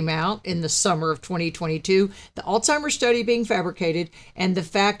that came out in the summer of 2022, the Alzheimer's study being fabricated, and the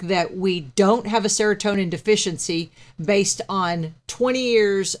fact that we don't have a serotonin deficiency based on 20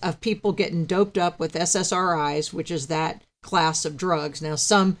 years of people getting doped up with SSRIs, which is that class of drugs. Now,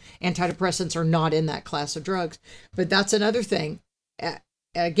 some antidepressants are not in that class of drugs, but that's another thing.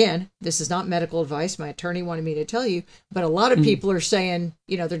 Again, this is not medical advice. My attorney wanted me to tell you, but a lot of people are saying,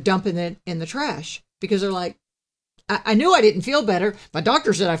 they're dumping it in the trash because they're like, I knew I didn't feel better. My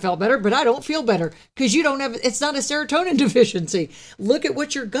doctor said I felt better, but I don't feel better because it's not a serotonin deficiency. Look at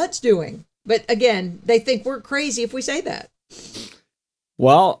what your gut's doing. But again, they think we're crazy if we say that.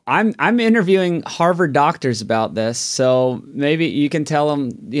 Well, I'm interviewing Harvard doctors about this, so maybe you can tell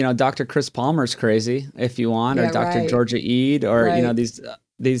them, Dr. Chris Palmer's crazy if you want, or Dr. Georgia Ede, or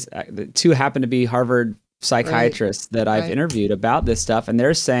these two happen to be Harvard psychiatrists that I've interviewed about this stuff, and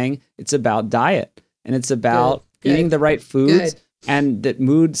they're saying it's about diet and it's about eating the right foods and that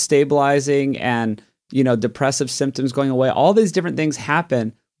mood stabilizing and depressive symptoms going away. All these different things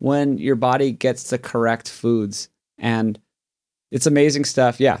happen when your body gets the correct foods, and it's amazing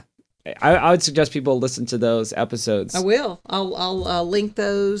stuff. Yeah. I would suggest people listen to those episodes. I will. I'll link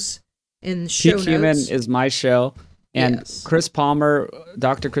those in the show Peak Human notes. is my show. And Yes. Chris Palmer,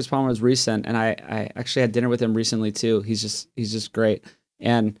 Dr. Chris Palmer was recent, and I actually had dinner with him recently too. He's just great.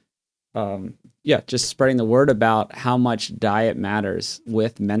 And just spreading the word about how much diet matters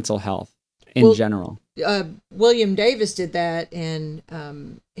with mental health in general. William Davis did that in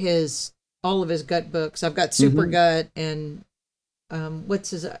all of his gut books. I've got Super Gut and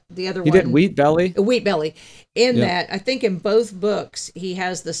what's the other one? He did Wheat Belly. Wheat Belly. In that, I think in both books, he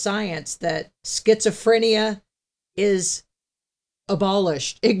has the science that schizophrenia is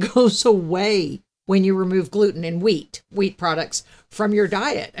abolished. It goes away when you remove gluten and wheat products from your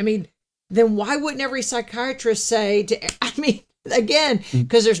diet. I mean, then why wouldn't every psychiatrist say again,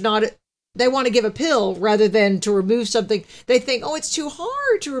 because there's not They want to give a pill rather than to remove something. They think, oh, it's too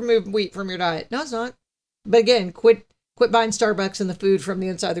hard to remove wheat from your diet. No, it's not. But again, quit buying Starbucks and the food from the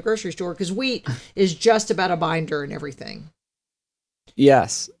inside of the grocery store, because wheat is just about a binder and everything.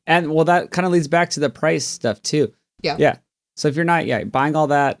 Yes. And well, that kind of leads back to the price stuff too. Yeah. Yeah. So if you're not buying all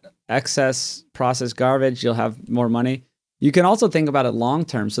that excess processed garbage, you'll have more money. You can also think about it long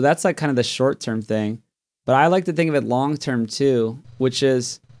term. So that's like kind of the short term thing. But I like to think of it long term too, which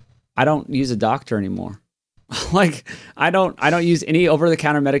is I don't use a doctor anymore. Like I don't use any over the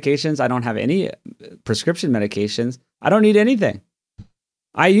counter medications. I don't have any prescription medications. I don't need anything.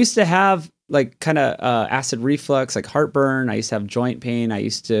 I used to have like kind of acid reflux, like heartburn. I used to have joint pain. I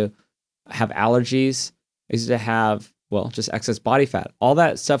used to have allergies. I used to have, just excess body fat. All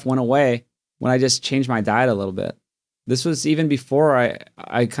that stuff went away when I just changed my diet a little bit. This was even before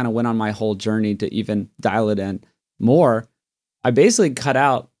I kind of went on my whole journey to even dial it in more. I basically cut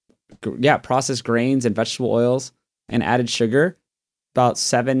out, processed grains and vegetable oils and added sugar about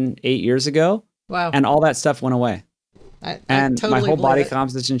 7-8 years ago. Wow. And all that stuff went away. I and totally my whole body it.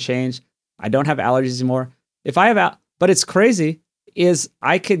 composition changed. I don't have allergies anymore. If I have, but it's crazy is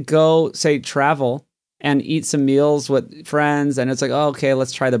I could go say travel and eat some meals with friends. And it's like, oh, okay,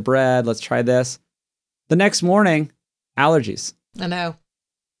 let's try the bread. Let's try this. The next morning, allergies. I know.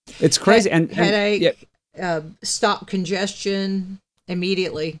 It's crazy. And headache, stop congestion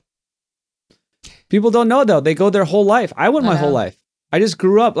immediately. People don't know though. They go their whole life. I went my whole life. I just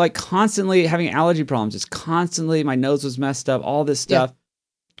grew up like constantly having allergy problems. Just constantly, my nose was messed up, all this stuff.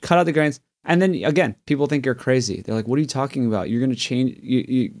 Cut out the grains. And then again, people think you're crazy. They're like, what are you talking about? You're going to change,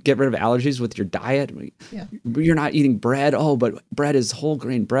 you get rid of allergies with your diet? Yeah. You're not eating bread. Oh, but bread is whole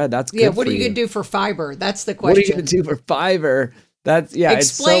grain bread. That's good for you. Yeah, what are you going to do for fiber? That's the question. What are you going to do for fiber? That's, Explain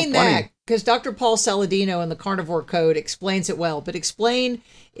it's so funny. that, because Dr. Paul Saladino in the Carnivore Code explains it well. But explain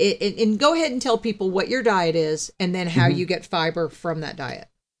it, and go ahead and tell people what your diet is and then how you get fiber from that diet.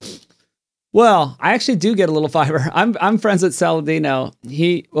 Well, I actually do get a little fiber. I'm friends with Saladino.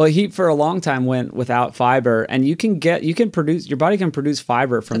 He for a long time went without fiber, and your body can produce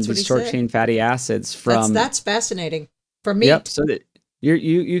fiber from these short chain fatty acids from. That's fascinating. From meat. Yep. So that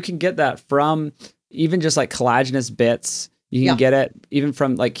you can get that from even just like collagenous bits. You can get it even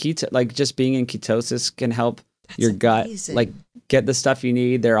from like just being in ketosis can help your gut like get the stuff you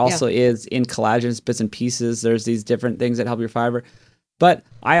need. There also is in collagenous bits and pieces. There's these different things that help your fiber. But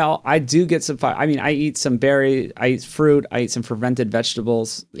I do get some fiber. I mean, I eat some berries, I eat fruit, I eat some fermented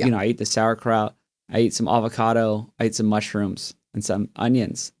vegetables. Yeah. I eat the sauerkraut, I eat some avocado, I eat some mushrooms and some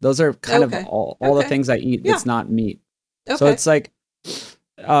onions. Those are kind of all the things I eat that's not meat. Okay. So it's like,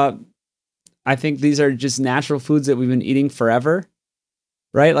 I think these are just natural foods that we've been eating forever,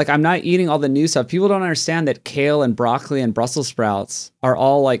 right? Like I'm not eating all the new stuff. People don't understand that kale and broccoli and Brussels sprouts are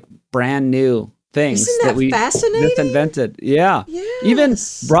all like brand new things. Isn't that we fascinating? Just invented. Yeah. Yes. Even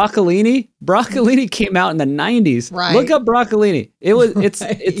broccolini came out in the 90s. Right. Look up broccolini. It's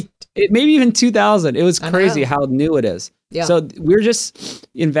maybe even 2000. It was crazy how new it is. Yeah. So we're just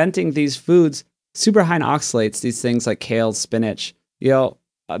inventing these foods, super high in oxalates, these things like kale, spinach,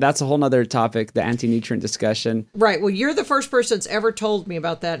 that's a whole nother topic, the anti-nutrient discussion. Right. Well, you're the first person that's ever told me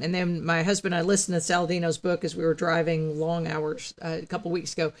about that. And then my husband and I listened to Saladino's book as we were driving long hours a couple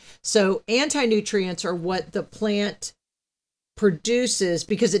weeks ago. So anti-nutrients are what the plant produces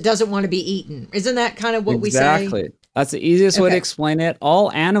because it doesn't want to be eaten. Isn't that kind of what we say? Exactly. That's the easiest way to explain it.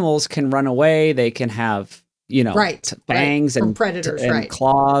 All animals can run away. They can have, fangs and predators, and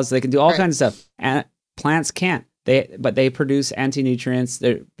claws. They can do all kinds of stuff. And plants can't. But they produce anti-nutrients.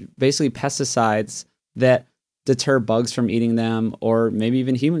 They're basically pesticides that deter bugs from eating them, or maybe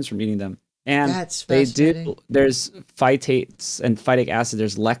even humans from eating them. And that's they do. There's phytates and phytic acid.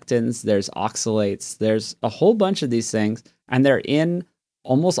 There's lectins. There's oxalates. There's a whole bunch of these things, and they're in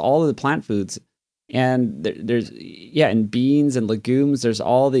almost all of the plant foods. And there's in beans and legumes. There's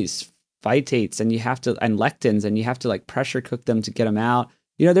all these phytates, and lectins, and you have to like pressure cook them to get them out.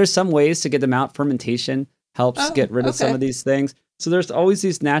 There's some ways to get them out. Fermentation helps get rid of some of these things. So there's always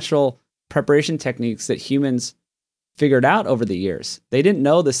these natural preparation techniques that humans figured out over the years. They didn't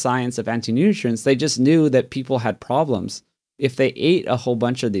know the science of anti-nutrients. They just knew that people had problems if they ate a whole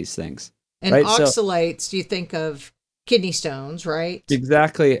bunch of these things. And oxalates, you think of kidney stones, right?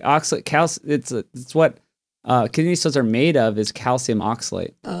 Exactly. Oxalate, it's what kidney stones are made of, is calcium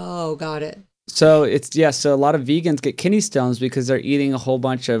oxalate. Oh, got it. So so a lot of vegans get kidney stones because they're eating a whole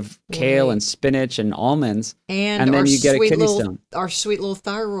bunch of kale and spinach and almonds, and then you get a kidney stone. Our sweet little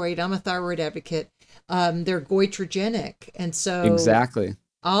thyroid. I'm a thyroid advocate. They're goitrogenic, and so exactly.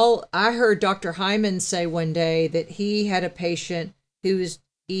 I heard Dr. Hyman say one day that he had a patient who was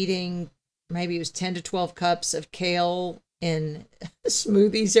eating maybe it was 10 to 12 cups of kale in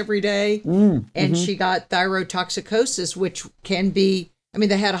smoothies every day. And she got thyrotoxicosis, which can be, I mean,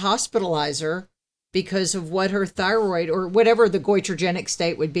 they had to hospitalize her because of what her thyroid or whatever the goitrogenic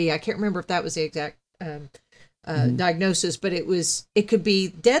state would be. I can't remember if that was the exact diagnosis, but it could be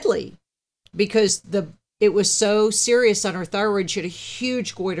deadly because it was so serious on her thyroid. She had a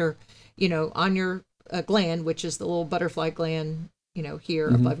huge goiter, on your gland, which is the little butterfly gland, here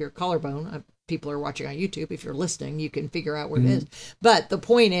above your collarbone. People are watching on YouTube. If you're listening, you can figure out where it is. But the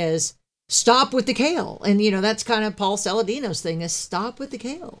point is, stop with the kale. And, that's kind of Paul Saladino's thing, is stop with the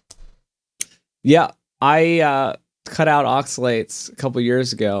kale. Yeah. I cut out oxalates a couple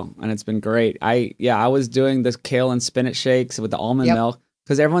years ago, and it's been great. I was doing the kale and spinach shakes with the almond milk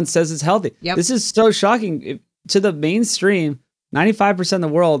because everyone says it's healthy. This is so shocking. To the mainstream, 95% of the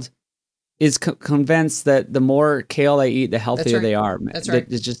world is convinced that the more kale they eat, the healthier they are. That's right.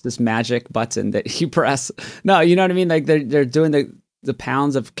 It's just this magic button that you press. No, you know what I mean? Like they're doing the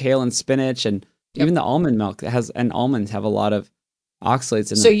pounds of kale and spinach, and even the almond milk and almonds have a lot of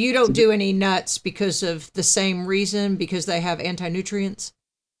oxalates in them. So you don't do any nuts because of the same reason, because they have anti-nutrients?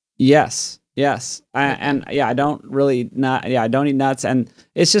 Yes. I don't really I don't eat nuts, and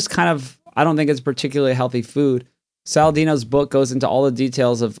it's just kind of, I don't think it's particularly healthy food. Saladino's book goes into all the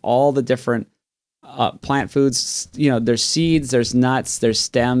details of all the different plant foods. There's seeds, there's nuts, there's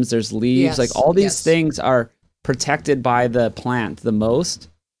stems, there's leaves. Like all these things are protected by the plant the most.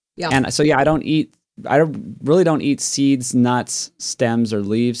 Yeah. And so I really don't eat seeds, nuts, stems, or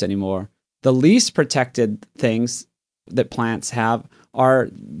leaves anymore. The least protected things that plants have are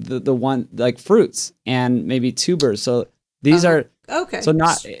the one like fruits and maybe tubers. So these are okay. So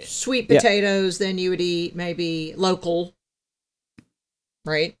not sweet potatoes. Then you would eat maybe local,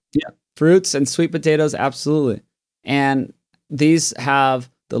 right? Yeah, fruits and sweet potatoes, absolutely. And these have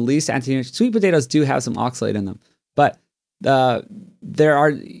the least anti-nutrients. Sweet potatoes do have some oxalate in them, but there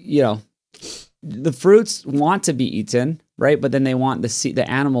are the fruits want to be eaten, right? But then they want the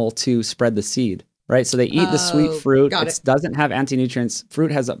animal to spread the seed, right? So they eat the sweet fruit. It doesn't have anti-nutrients.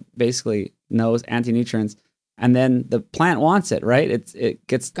 Fruit has and no anti-nutrients. And then the plant wants it, right? It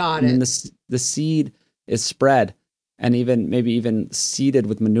gets and the seed is spread and maybe even seeded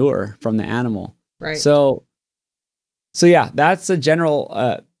with manure from the animal. Right. So yeah, that's a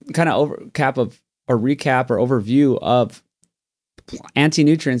general kind of recap or overview of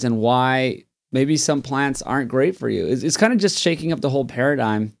anti-nutrients and why maybe some plants aren't great for you. It's kind of just shaking up the whole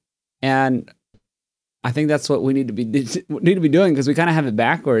paradigm. And I think that's what we need to be doing, because we kind of have it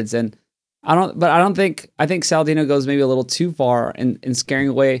backwards. And I think Saladino goes maybe a little too far in scaring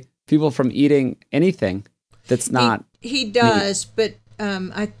away people from eating anything that's not. He does, but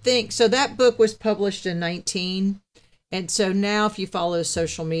I think, so that book was published in 19. And so now if you follow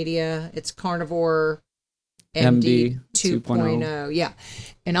social media, it's Carnivore MD 2.0. Yeah.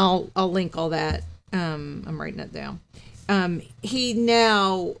 And I'll link all that. I'm writing it down. He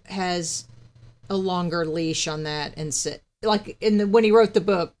now has a longer leash on that, and when he wrote the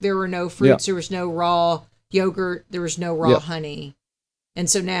book, there were no fruits, there was no raw yogurt, there was no raw honey. And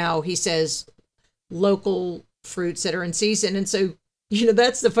so now he says local fruits that are in season. And so,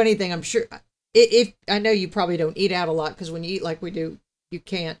 that's the funny thing. I'm sure if I know you probably don't eat out a lot, because when you eat like we do, you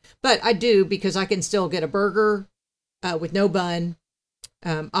can't, but I do, because I can still get a burger with no bun,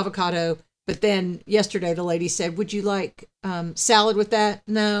 avocado. But then yesterday the lady said, would you like salad with that?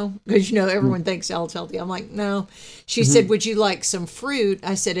 No, because everyone thinks salad's healthy. I'm like, no. She said, would you like some fruit?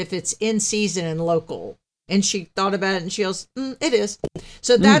 I said, if it's in season and local. And she thought about it and she goes, it is.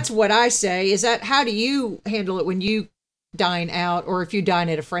 So that's what I say. Is that, how do you handle it when you dine out, or if you dine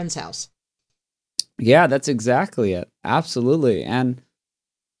at a friend's house? Yeah, that's exactly it. Absolutely. And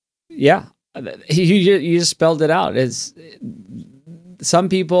yeah, you just spelled it out. It's some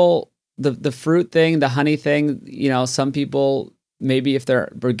people, the fruit thing, the honey thing, some people, maybe if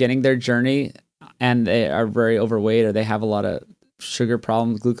they're beginning their journey and they are very overweight, or they have a lot of sugar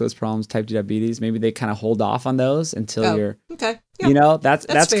problems, glucose problems, type 2 diabetes, maybe they kind of hold off on those until you're okay. Yeah.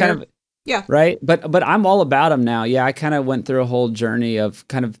 That's kind of right. But I'm all about them now. Yeah, I kind of went through a whole journey of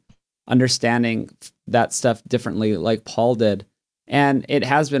kind of understanding that stuff differently, like Paul did, and it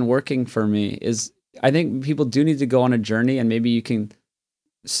has been working for me. I think people do need to go on a journey, and maybe you can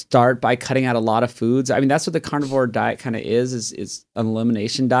start by cutting out a lot of foods. I mean, that's what the carnivore diet kind of is an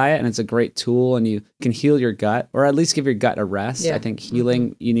elimination diet, and it's a great tool, and you can heal your gut, or at least give your gut a rest. I think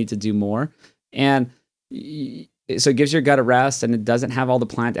healing, you need to do more. And so it gives your gut a rest, and it doesn't have all the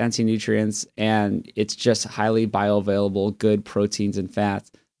plant anti-nutrients, and it's just highly bioavailable, good proteins and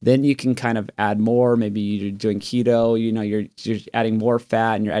fats. Then you can kind of add more. Maybe you're doing keto, you're adding more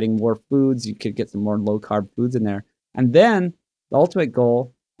fat and you're adding more foods. You could get some more low carb foods in there. And then the ultimate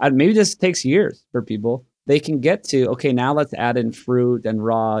goal, maybe this takes years for people, they can get to, okay, now let's add in fruit and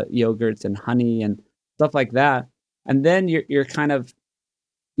raw yogurts and honey and stuff like that. And then you're kind of,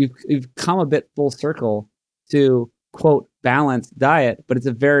 you've come a bit full circle to quote balanced diet, but it's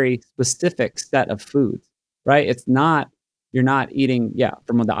a very specific set of foods, right? It's not, you're not eating,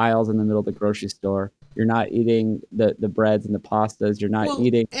 from the aisles in the middle of the grocery store. You're not eating the breads and the pastas. You're not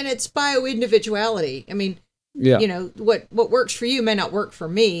eating. And it's bio-individuality. I mean, what works for you may not work for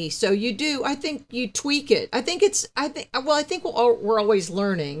me. So I think you tweak it. I think we're always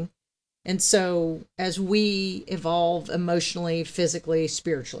learning. And so as we evolve emotionally, physically,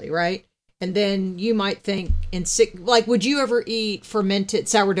 spiritually, right? And then you might think would you ever eat fermented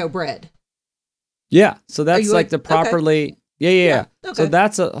sourdough bread? Yeah. So that's like the properly, yeah. Okay. So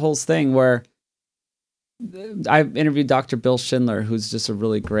that's a whole thing where I've interviewed Dr. Bill Schindler, who's just a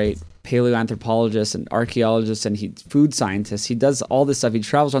really great paleoanthropologist and archaeologist and he's food scientist. He does all this stuff. He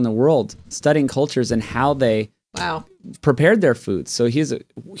travels around the world studying cultures and how they prepared their foods. So he has a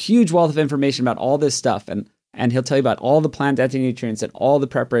huge wealth of information about all this stuff. And he'll tell you about all the plant anti-nutrients and all the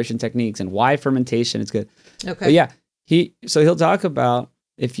preparation techniques and why fermentation is good. Okay. But he'll talk about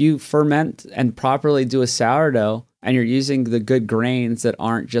if you ferment and properly do a sourdough and you're using the good grains that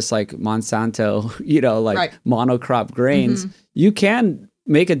aren't just like Monsanto, monocrop grains, you can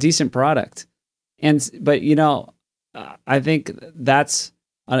make a decent product. But I think that's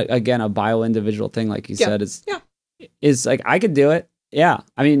again a bio-individual thing, like you said, is like I could do it. Yeah.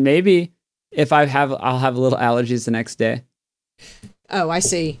 I mean, maybe if I'll have a little allergies the next day. Oh, I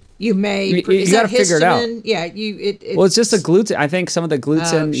see. You may. You got to figure it out. Yeah, it's just the gluten. I think some of the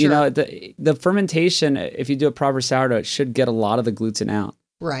gluten. Sure. The fermentation. If you do a proper sourdough, it should get a lot of the gluten out.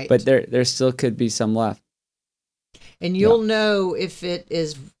 Right. But there still could be some left. And you'll know if it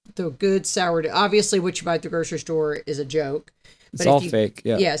is the good sourdough. Obviously, what you buy at the grocery store is a joke. It's all fake.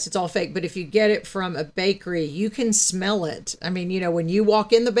 Yeah. Yes, it's all fake. But if you get it from a bakery, you can smell it. I mean, when you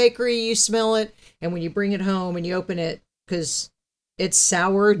walk in the bakery, you smell it, and when you bring it home and you open it, because it's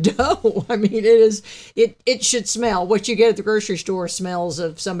sourdough. I mean, it should smell. What you get at the grocery store smells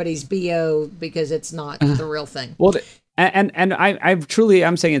of somebody's BO because it's not the real thing. Well, and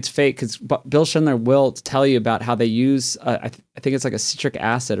I'm saying it's fake because Bill Schindler will tell you about how they use, I think it's like a citric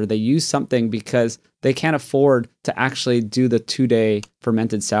acid, or they use something because they can't afford to actually do the 2-day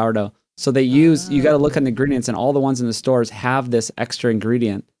fermented sourdough. So they use, you got to look at the ingredients, and all the ones in the stores have this extra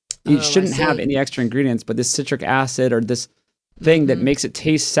ingredient. You shouldn't have any extra ingredients, but this citric acid or this thing that makes it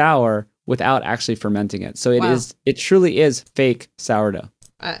taste sour without actually fermenting it. So it truly is fake sourdough.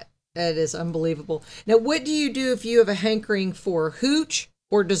 That is unbelievable. Now, what do you do if you have a hankering for hooch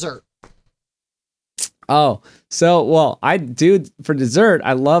or dessert? Oh, so, I do for dessert.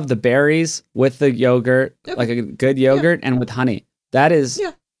 I love the berries with the yogurt, like a good yogurt and with honey. That is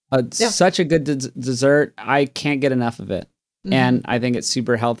such a good dessert. I can't get enough of it. And I think it's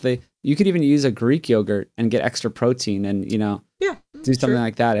super healthy. You could even use a Greek yogurt and get extra protein and, do something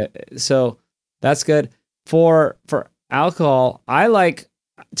like that. So that's good. For alcohol, I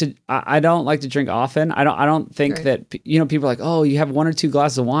don't like to drink often. I don't think that, people are like, oh, you have 1 or 2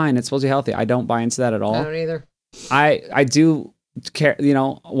 glasses of wine, it's supposed to be healthy. I don't buy into that at all. I don't either. I do care,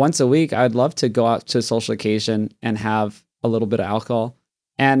 once a week, I'd love to go out to a social occasion and have a little bit of alcohol.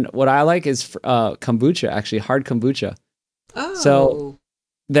 And what I like is kombucha, actually, hard kombucha. Oh. So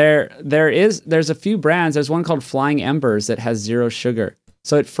there's a few brands. There's one called Flying Embers that has 0 sugar.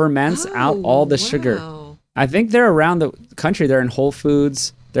 So it ferments out all the sugar. I think they're around the country. They're in Whole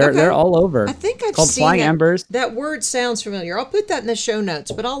Foods. They're all over. I think I've called seen Flying Embers. That word sounds familiar. I'll put that in the show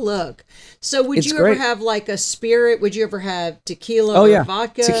notes, but I'll look. So would you ever have like a spirit? Would you ever have tequila or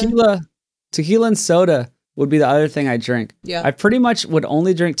vodka? Tequila and soda would be the other thing I drink. Yeah. I pretty much would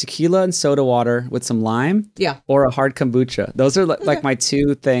only drink tequila and soda water with some lime. Yeah. Or a hard kombucha. Those are like my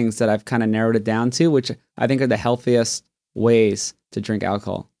 2 things that I've kind of narrowed it down to, which I think are the healthiest ways to drink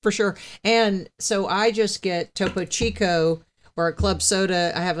alcohol. For sure. And so I just get Topo Chico or a club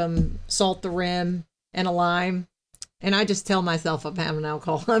soda. I have them salt the rim and a lime. And I just tell myself I'm having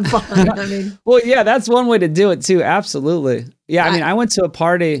alcohol. I'm fine. I mean, well, yeah, that's one way to do it too. Absolutely. Yeah. I mean, I went to a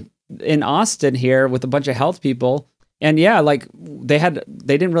party in Austin here with a bunch of health people, and like they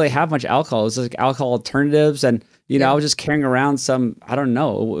didn't really have much alcohol. It was like alcohol alternatives, and I was just carrying around some, I don't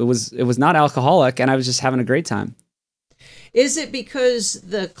know, it was not alcoholic, and I was just having a great time. Is it because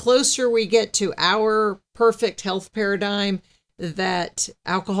the closer we get to our perfect health paradigm that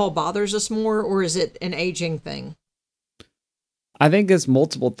alcohol bothers us more, or is it an aging thing? I think it's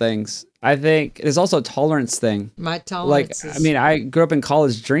multiple things. I think there's also a tolerance thing. My tolerance Like, I mean, I grew up in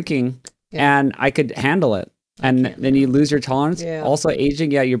college drinking and I could handle it. And then you lose your tolerance. Yeah. Also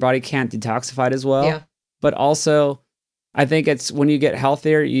aging, your body can't detoxify it as well. Yeah. But also, I think it's when you get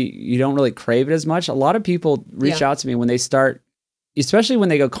healthier, you don't really crave it as much. A lot of people reach out to me when they start, especially when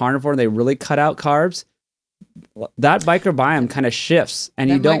they go carnivore and they really cut out carbs, that microbiome kind of shifts and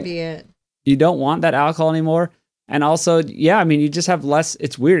you don't want that alcohol anymore. And also, I mean, you just have less,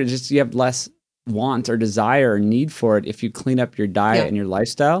 it's weird. It's just, you have less want or desire or need for it. If you clean up your diet and your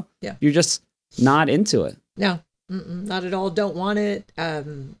lifestyle, you're just not into it. No, not at all. Don't want it.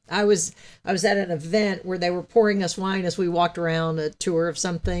 I was at an event where they were pouring us wine as we walked around a tour of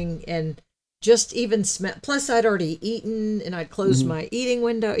something, and just even smell. Plus, I'd already eaten, and I'd closed my eating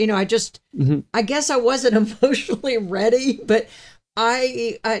window. You know, I guess I wasn't emotionally ready, but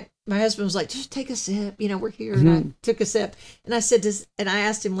my husband was like, just take a sip. You know, we're here. And I took a sip, and I said, and I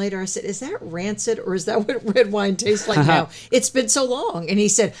asked him later, I said, is that rancid, or is that what red wine tastes like now? It's been so long. And he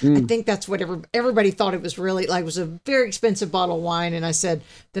said, I think that's what everybody thought it was really like. It was a very expensive bottle of wine. And I said,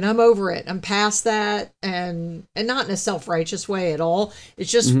 then I'm over it. I'm past that. And not in a self-righteous way at all.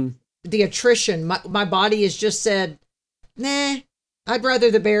 It's just the attrition. My body has just said, nah, I'd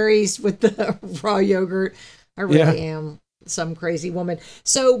rather the berries with the raw yogurt. I really am some crazy woman.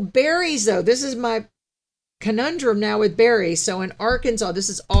 So berries, though, this is my conundrum now with berries. So in Arkansas, this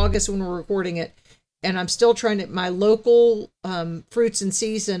is August when we're recording it, and I'm still trying to, my local fruits in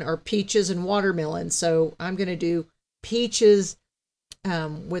season are peaches and watermelon. So I'm going to do peaches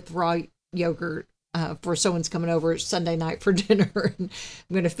with raw yogurt for someone's coming over Sunday night for dinner. And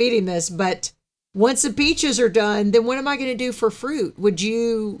I'm going to feed him this. But once the peaches are done, then what am I going to do for fruit? Would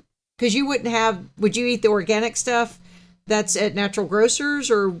you eat the organic stuff that's at natural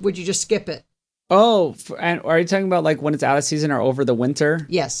grocers, or would you just skip it? Oh, and are you talking about like when it's out of season or over the winter?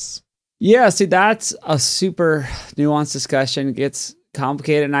 Yes. Yeah, see, that's a super nuanced discussion. It gets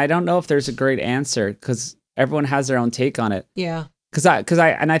complicated, and I don't know if there's a great answer because everyone has their own take on it. Yeah. Because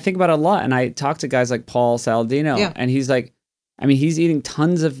I think about it a lot, and I talk to guys like Paul Saladino, and he's like, I mean, he's eating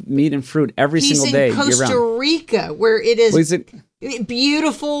tons of meat and fruit every single day. He's in Costa Rica, where it is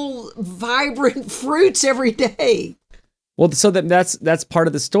beautiful, vibrant fruits every day. Well, so that's part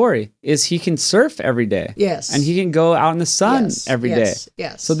of the story is he can surf every day. Yes. And he can go out in the sun every day.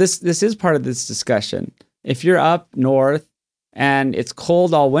 Yes. So this is part of this discussion. If you're up north and it's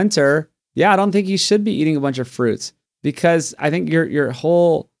cold all winter, I don't think you should be eating a bunch of fruits because I think your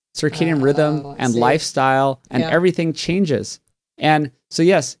whole circadian rhythm and lifestyle and everything changes. And so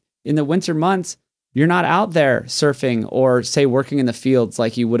yes, in the winter months, you're not out there surfing or say working in the fields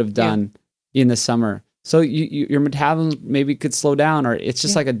like you would have done in the summer. So your metabolism maybe could slow down, or it's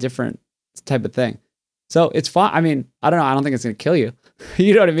just like a different type of thing. So it's fine. I mean, I don't know. I don't think it's going to kill you.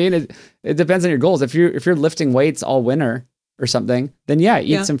 You know what I mean? It depends on your goals. If you're lifting weights all winter or something, then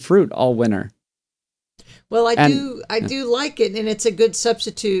eat some fruit all winter. Well, I do like it, and it's a good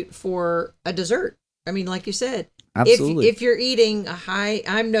substitute for a dessert. I mean, like you said, absolutely. If you're eating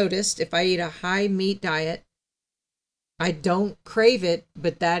I've noticed if I eat a high meat diet, I don't crave it,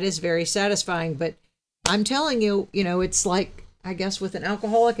 but that is very satisfying. But I'm telling you, it's like, I guess with an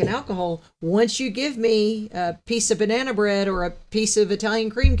alcoholic and alcohol, once you give me a piece of banana bread or a piece of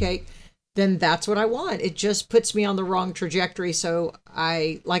Italian cream cake, then that's what I want. It just puts me on the wrong trajectory. So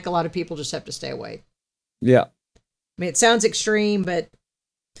I, like a lot of people, just have to stay away. Yeah. I mean, it sounds extreme, but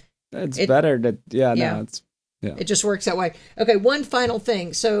it's better to, it just works that way. Okay. One final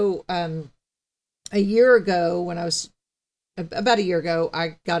thing. So, a year ago, about a year ago,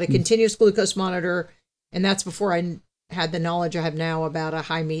 I got a continuous glucose monitor. And that's before I had the knowledge I have now about a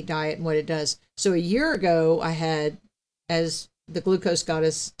high meat diet and what it does. So a year ago, I had, as the glucose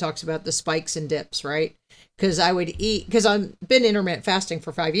goddess talks about, the spikes and dips, right? Because I would eat, because I've been intermittent fasting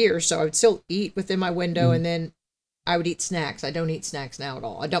for 5 years, so I would still eat within my window, and then I would eat snacks. I don't eat snacks now at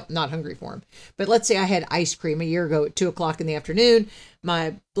all. Not hungry for them. But let's say I had ice cream a year ago at 2:00 in the afternoon.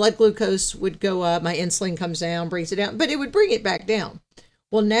 My blood glucose would go up, my insulin comes down, brings it down, but it would bring it back down.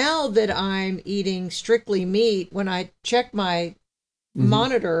 Well, now that I'm eating strictly meat, when I check my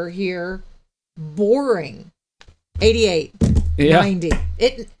monitor here, boring, 88, 90.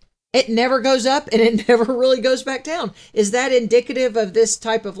 It never goes up and it never really goes back down. Is that indicative of this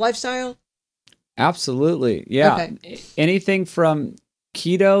type of lifestyle? Absolutely. Yeah. Okay. Anything from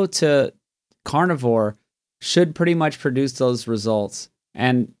keto to carnivore should pretty much produce those results.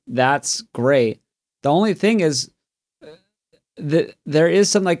 And that's great. The only thing is, there is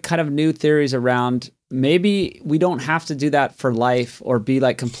some like kind of new theories around maybe we don't have to do that for life or be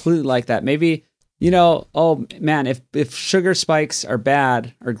like completely like that. Maybe oh man, if sugar spikes are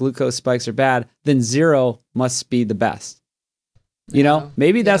bad or glucose spikes are bad, then 0 must be the best.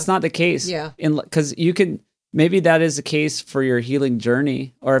 Maybe that's not the case. Yeah. Because maybe that is the case for your healing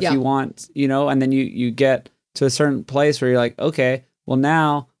journey, or if you want, and then you get to a certain place where you're like, okay, well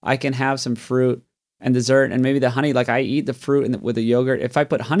now I can have some fruit and dessert, and maybe the honey, like I eat the fruit with the yogurt. If I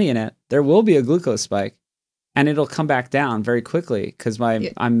put honey in it, there will be a glucose spike. And it'll come back down very quickly because I'm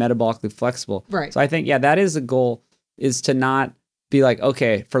metabolically flexible. Right. So I think, that is the goal, is to not be like,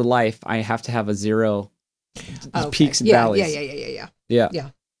 okay, for life, I have to have a 0 peaks and valleys. Yeah.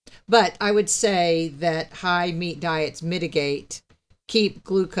 But I would say that high meat diets keep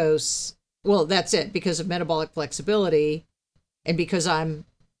glucose. Well, that's it, because of metabolic flexibility. And because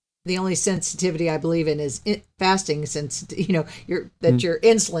the only sensitivity I believe in is fasting, since, you're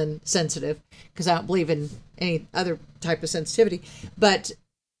insulin sensitive, because I don't believe in any other type of sensitivity. But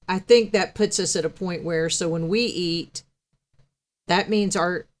I think that puts us at a point where, so when we eat, that means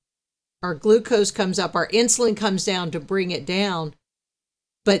our glucose comes up, our insulin comes down to bring it down,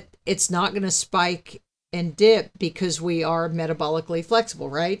 but it's not going to spike and dip because we are metabolically flexible,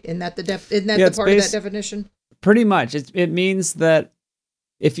 right? Isn't that the part of that definition? Pretty much. It means that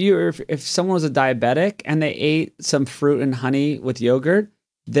if someone was a diabetic and they ate some fruit and honey with yogurt,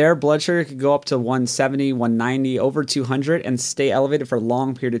 their blood sugar could go up to 170, 190, over 200 and stay elevated for a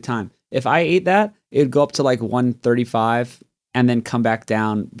long period of time. If I ate that, it would go up to like 135 and then come back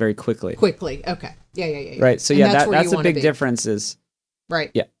down very quickly. Okay. Yeah. Right. So that's a big difference. Right.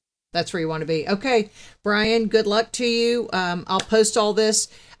 Yeah. That's where you want to be. Okay, Brian, good luck to you. I'll post all this.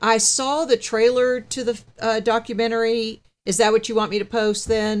 I saw the trailer to the documentary. Is that what you want me to post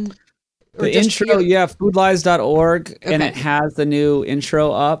then? Or the intro, foodlies.org, okay. And it has the new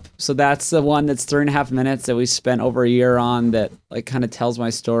intro up. So that's the one that's 3.5 minutes that we spent over a year on, that like kind of tells my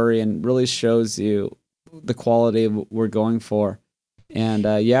story and really shows you the quality we're going for. And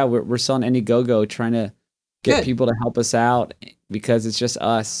we're selling Indiegogo, trying to get people to help us out, because it's just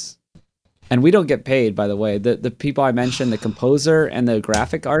us. And we don't get paid, by the way. The people I mentioned, the composer and the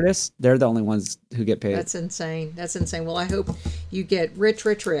graphic artist, they're the only ones who get paid. That's insane. Well, I hope you get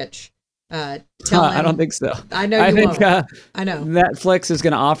rich. I don't think so. I know you won't. I know. Netflix is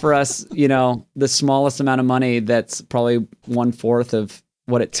going to offer us, the smallest amount of money that's probably 1/4 of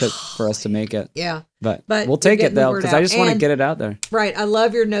what it took for us to make it. Yeah. But we'll take it, though, because I just want to get it out there. Right. I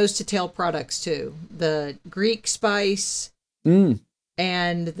love your nose to tail products, too. The Greek spice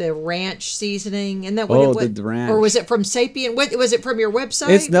and the ranch seasoning. And that the ranch. Or was it from Sapien? Was it from your website?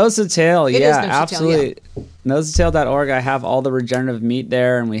 It's nose to tail. It yeah, is absolutely. Nosetotale.org. I have all the regenerative meat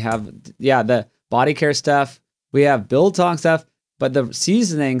there, and we have the body care stuff. We have Build Talk stuff, but the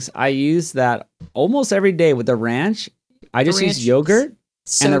seasonings, I use that almost every day with the ranch. I just use yogurt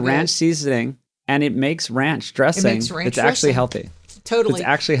and the ranch seasoning, and it makes ranch dressing. It's actually healthy. Totally. It's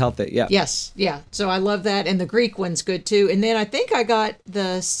actually healthy. Yeah. Yes. Yeah. So I love that. And the Greek one's good too. And then I think I got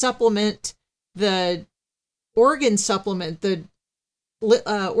the supplement, the organ supplement, the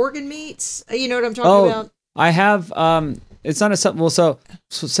organ meats. You know what I'm talking about? I have, it's not a supplement. Well, so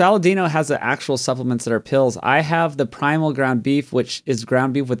Saladino has the actual supplements that are pills. I have the primal ground beef, which is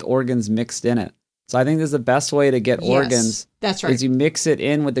ground beef with organs mixed in it. So I think this is the best way to get organs. That's right. Is you mix it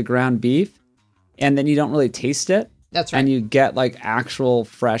in with the ground beef, and then you don't really taste it. That's right. And you get like actual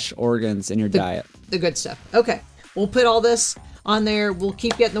fresh organs in your diet. The good stuff. Okay. We'll put all this on there. We'll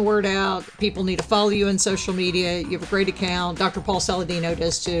keep getting the word out. People need to follow you on social media. You have a great account. Dr. Paul Saladino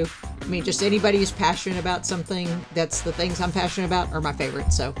does too. I mean, just anybody who's passionate about something, that's the things I'm passionate about, are my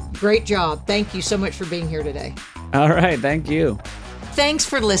favorite. So great job. Thank you so much for being here today. All right. Thank you. Thanks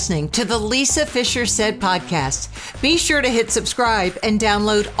for listening to the Lisa Fisher Said podcast. Be sure to hit subscribe and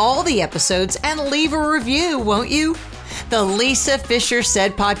download all the episodes and leave a review, won't you? The Lisa Fisher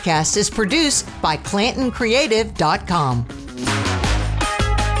Said podcast is produced by ClantonCreative.com.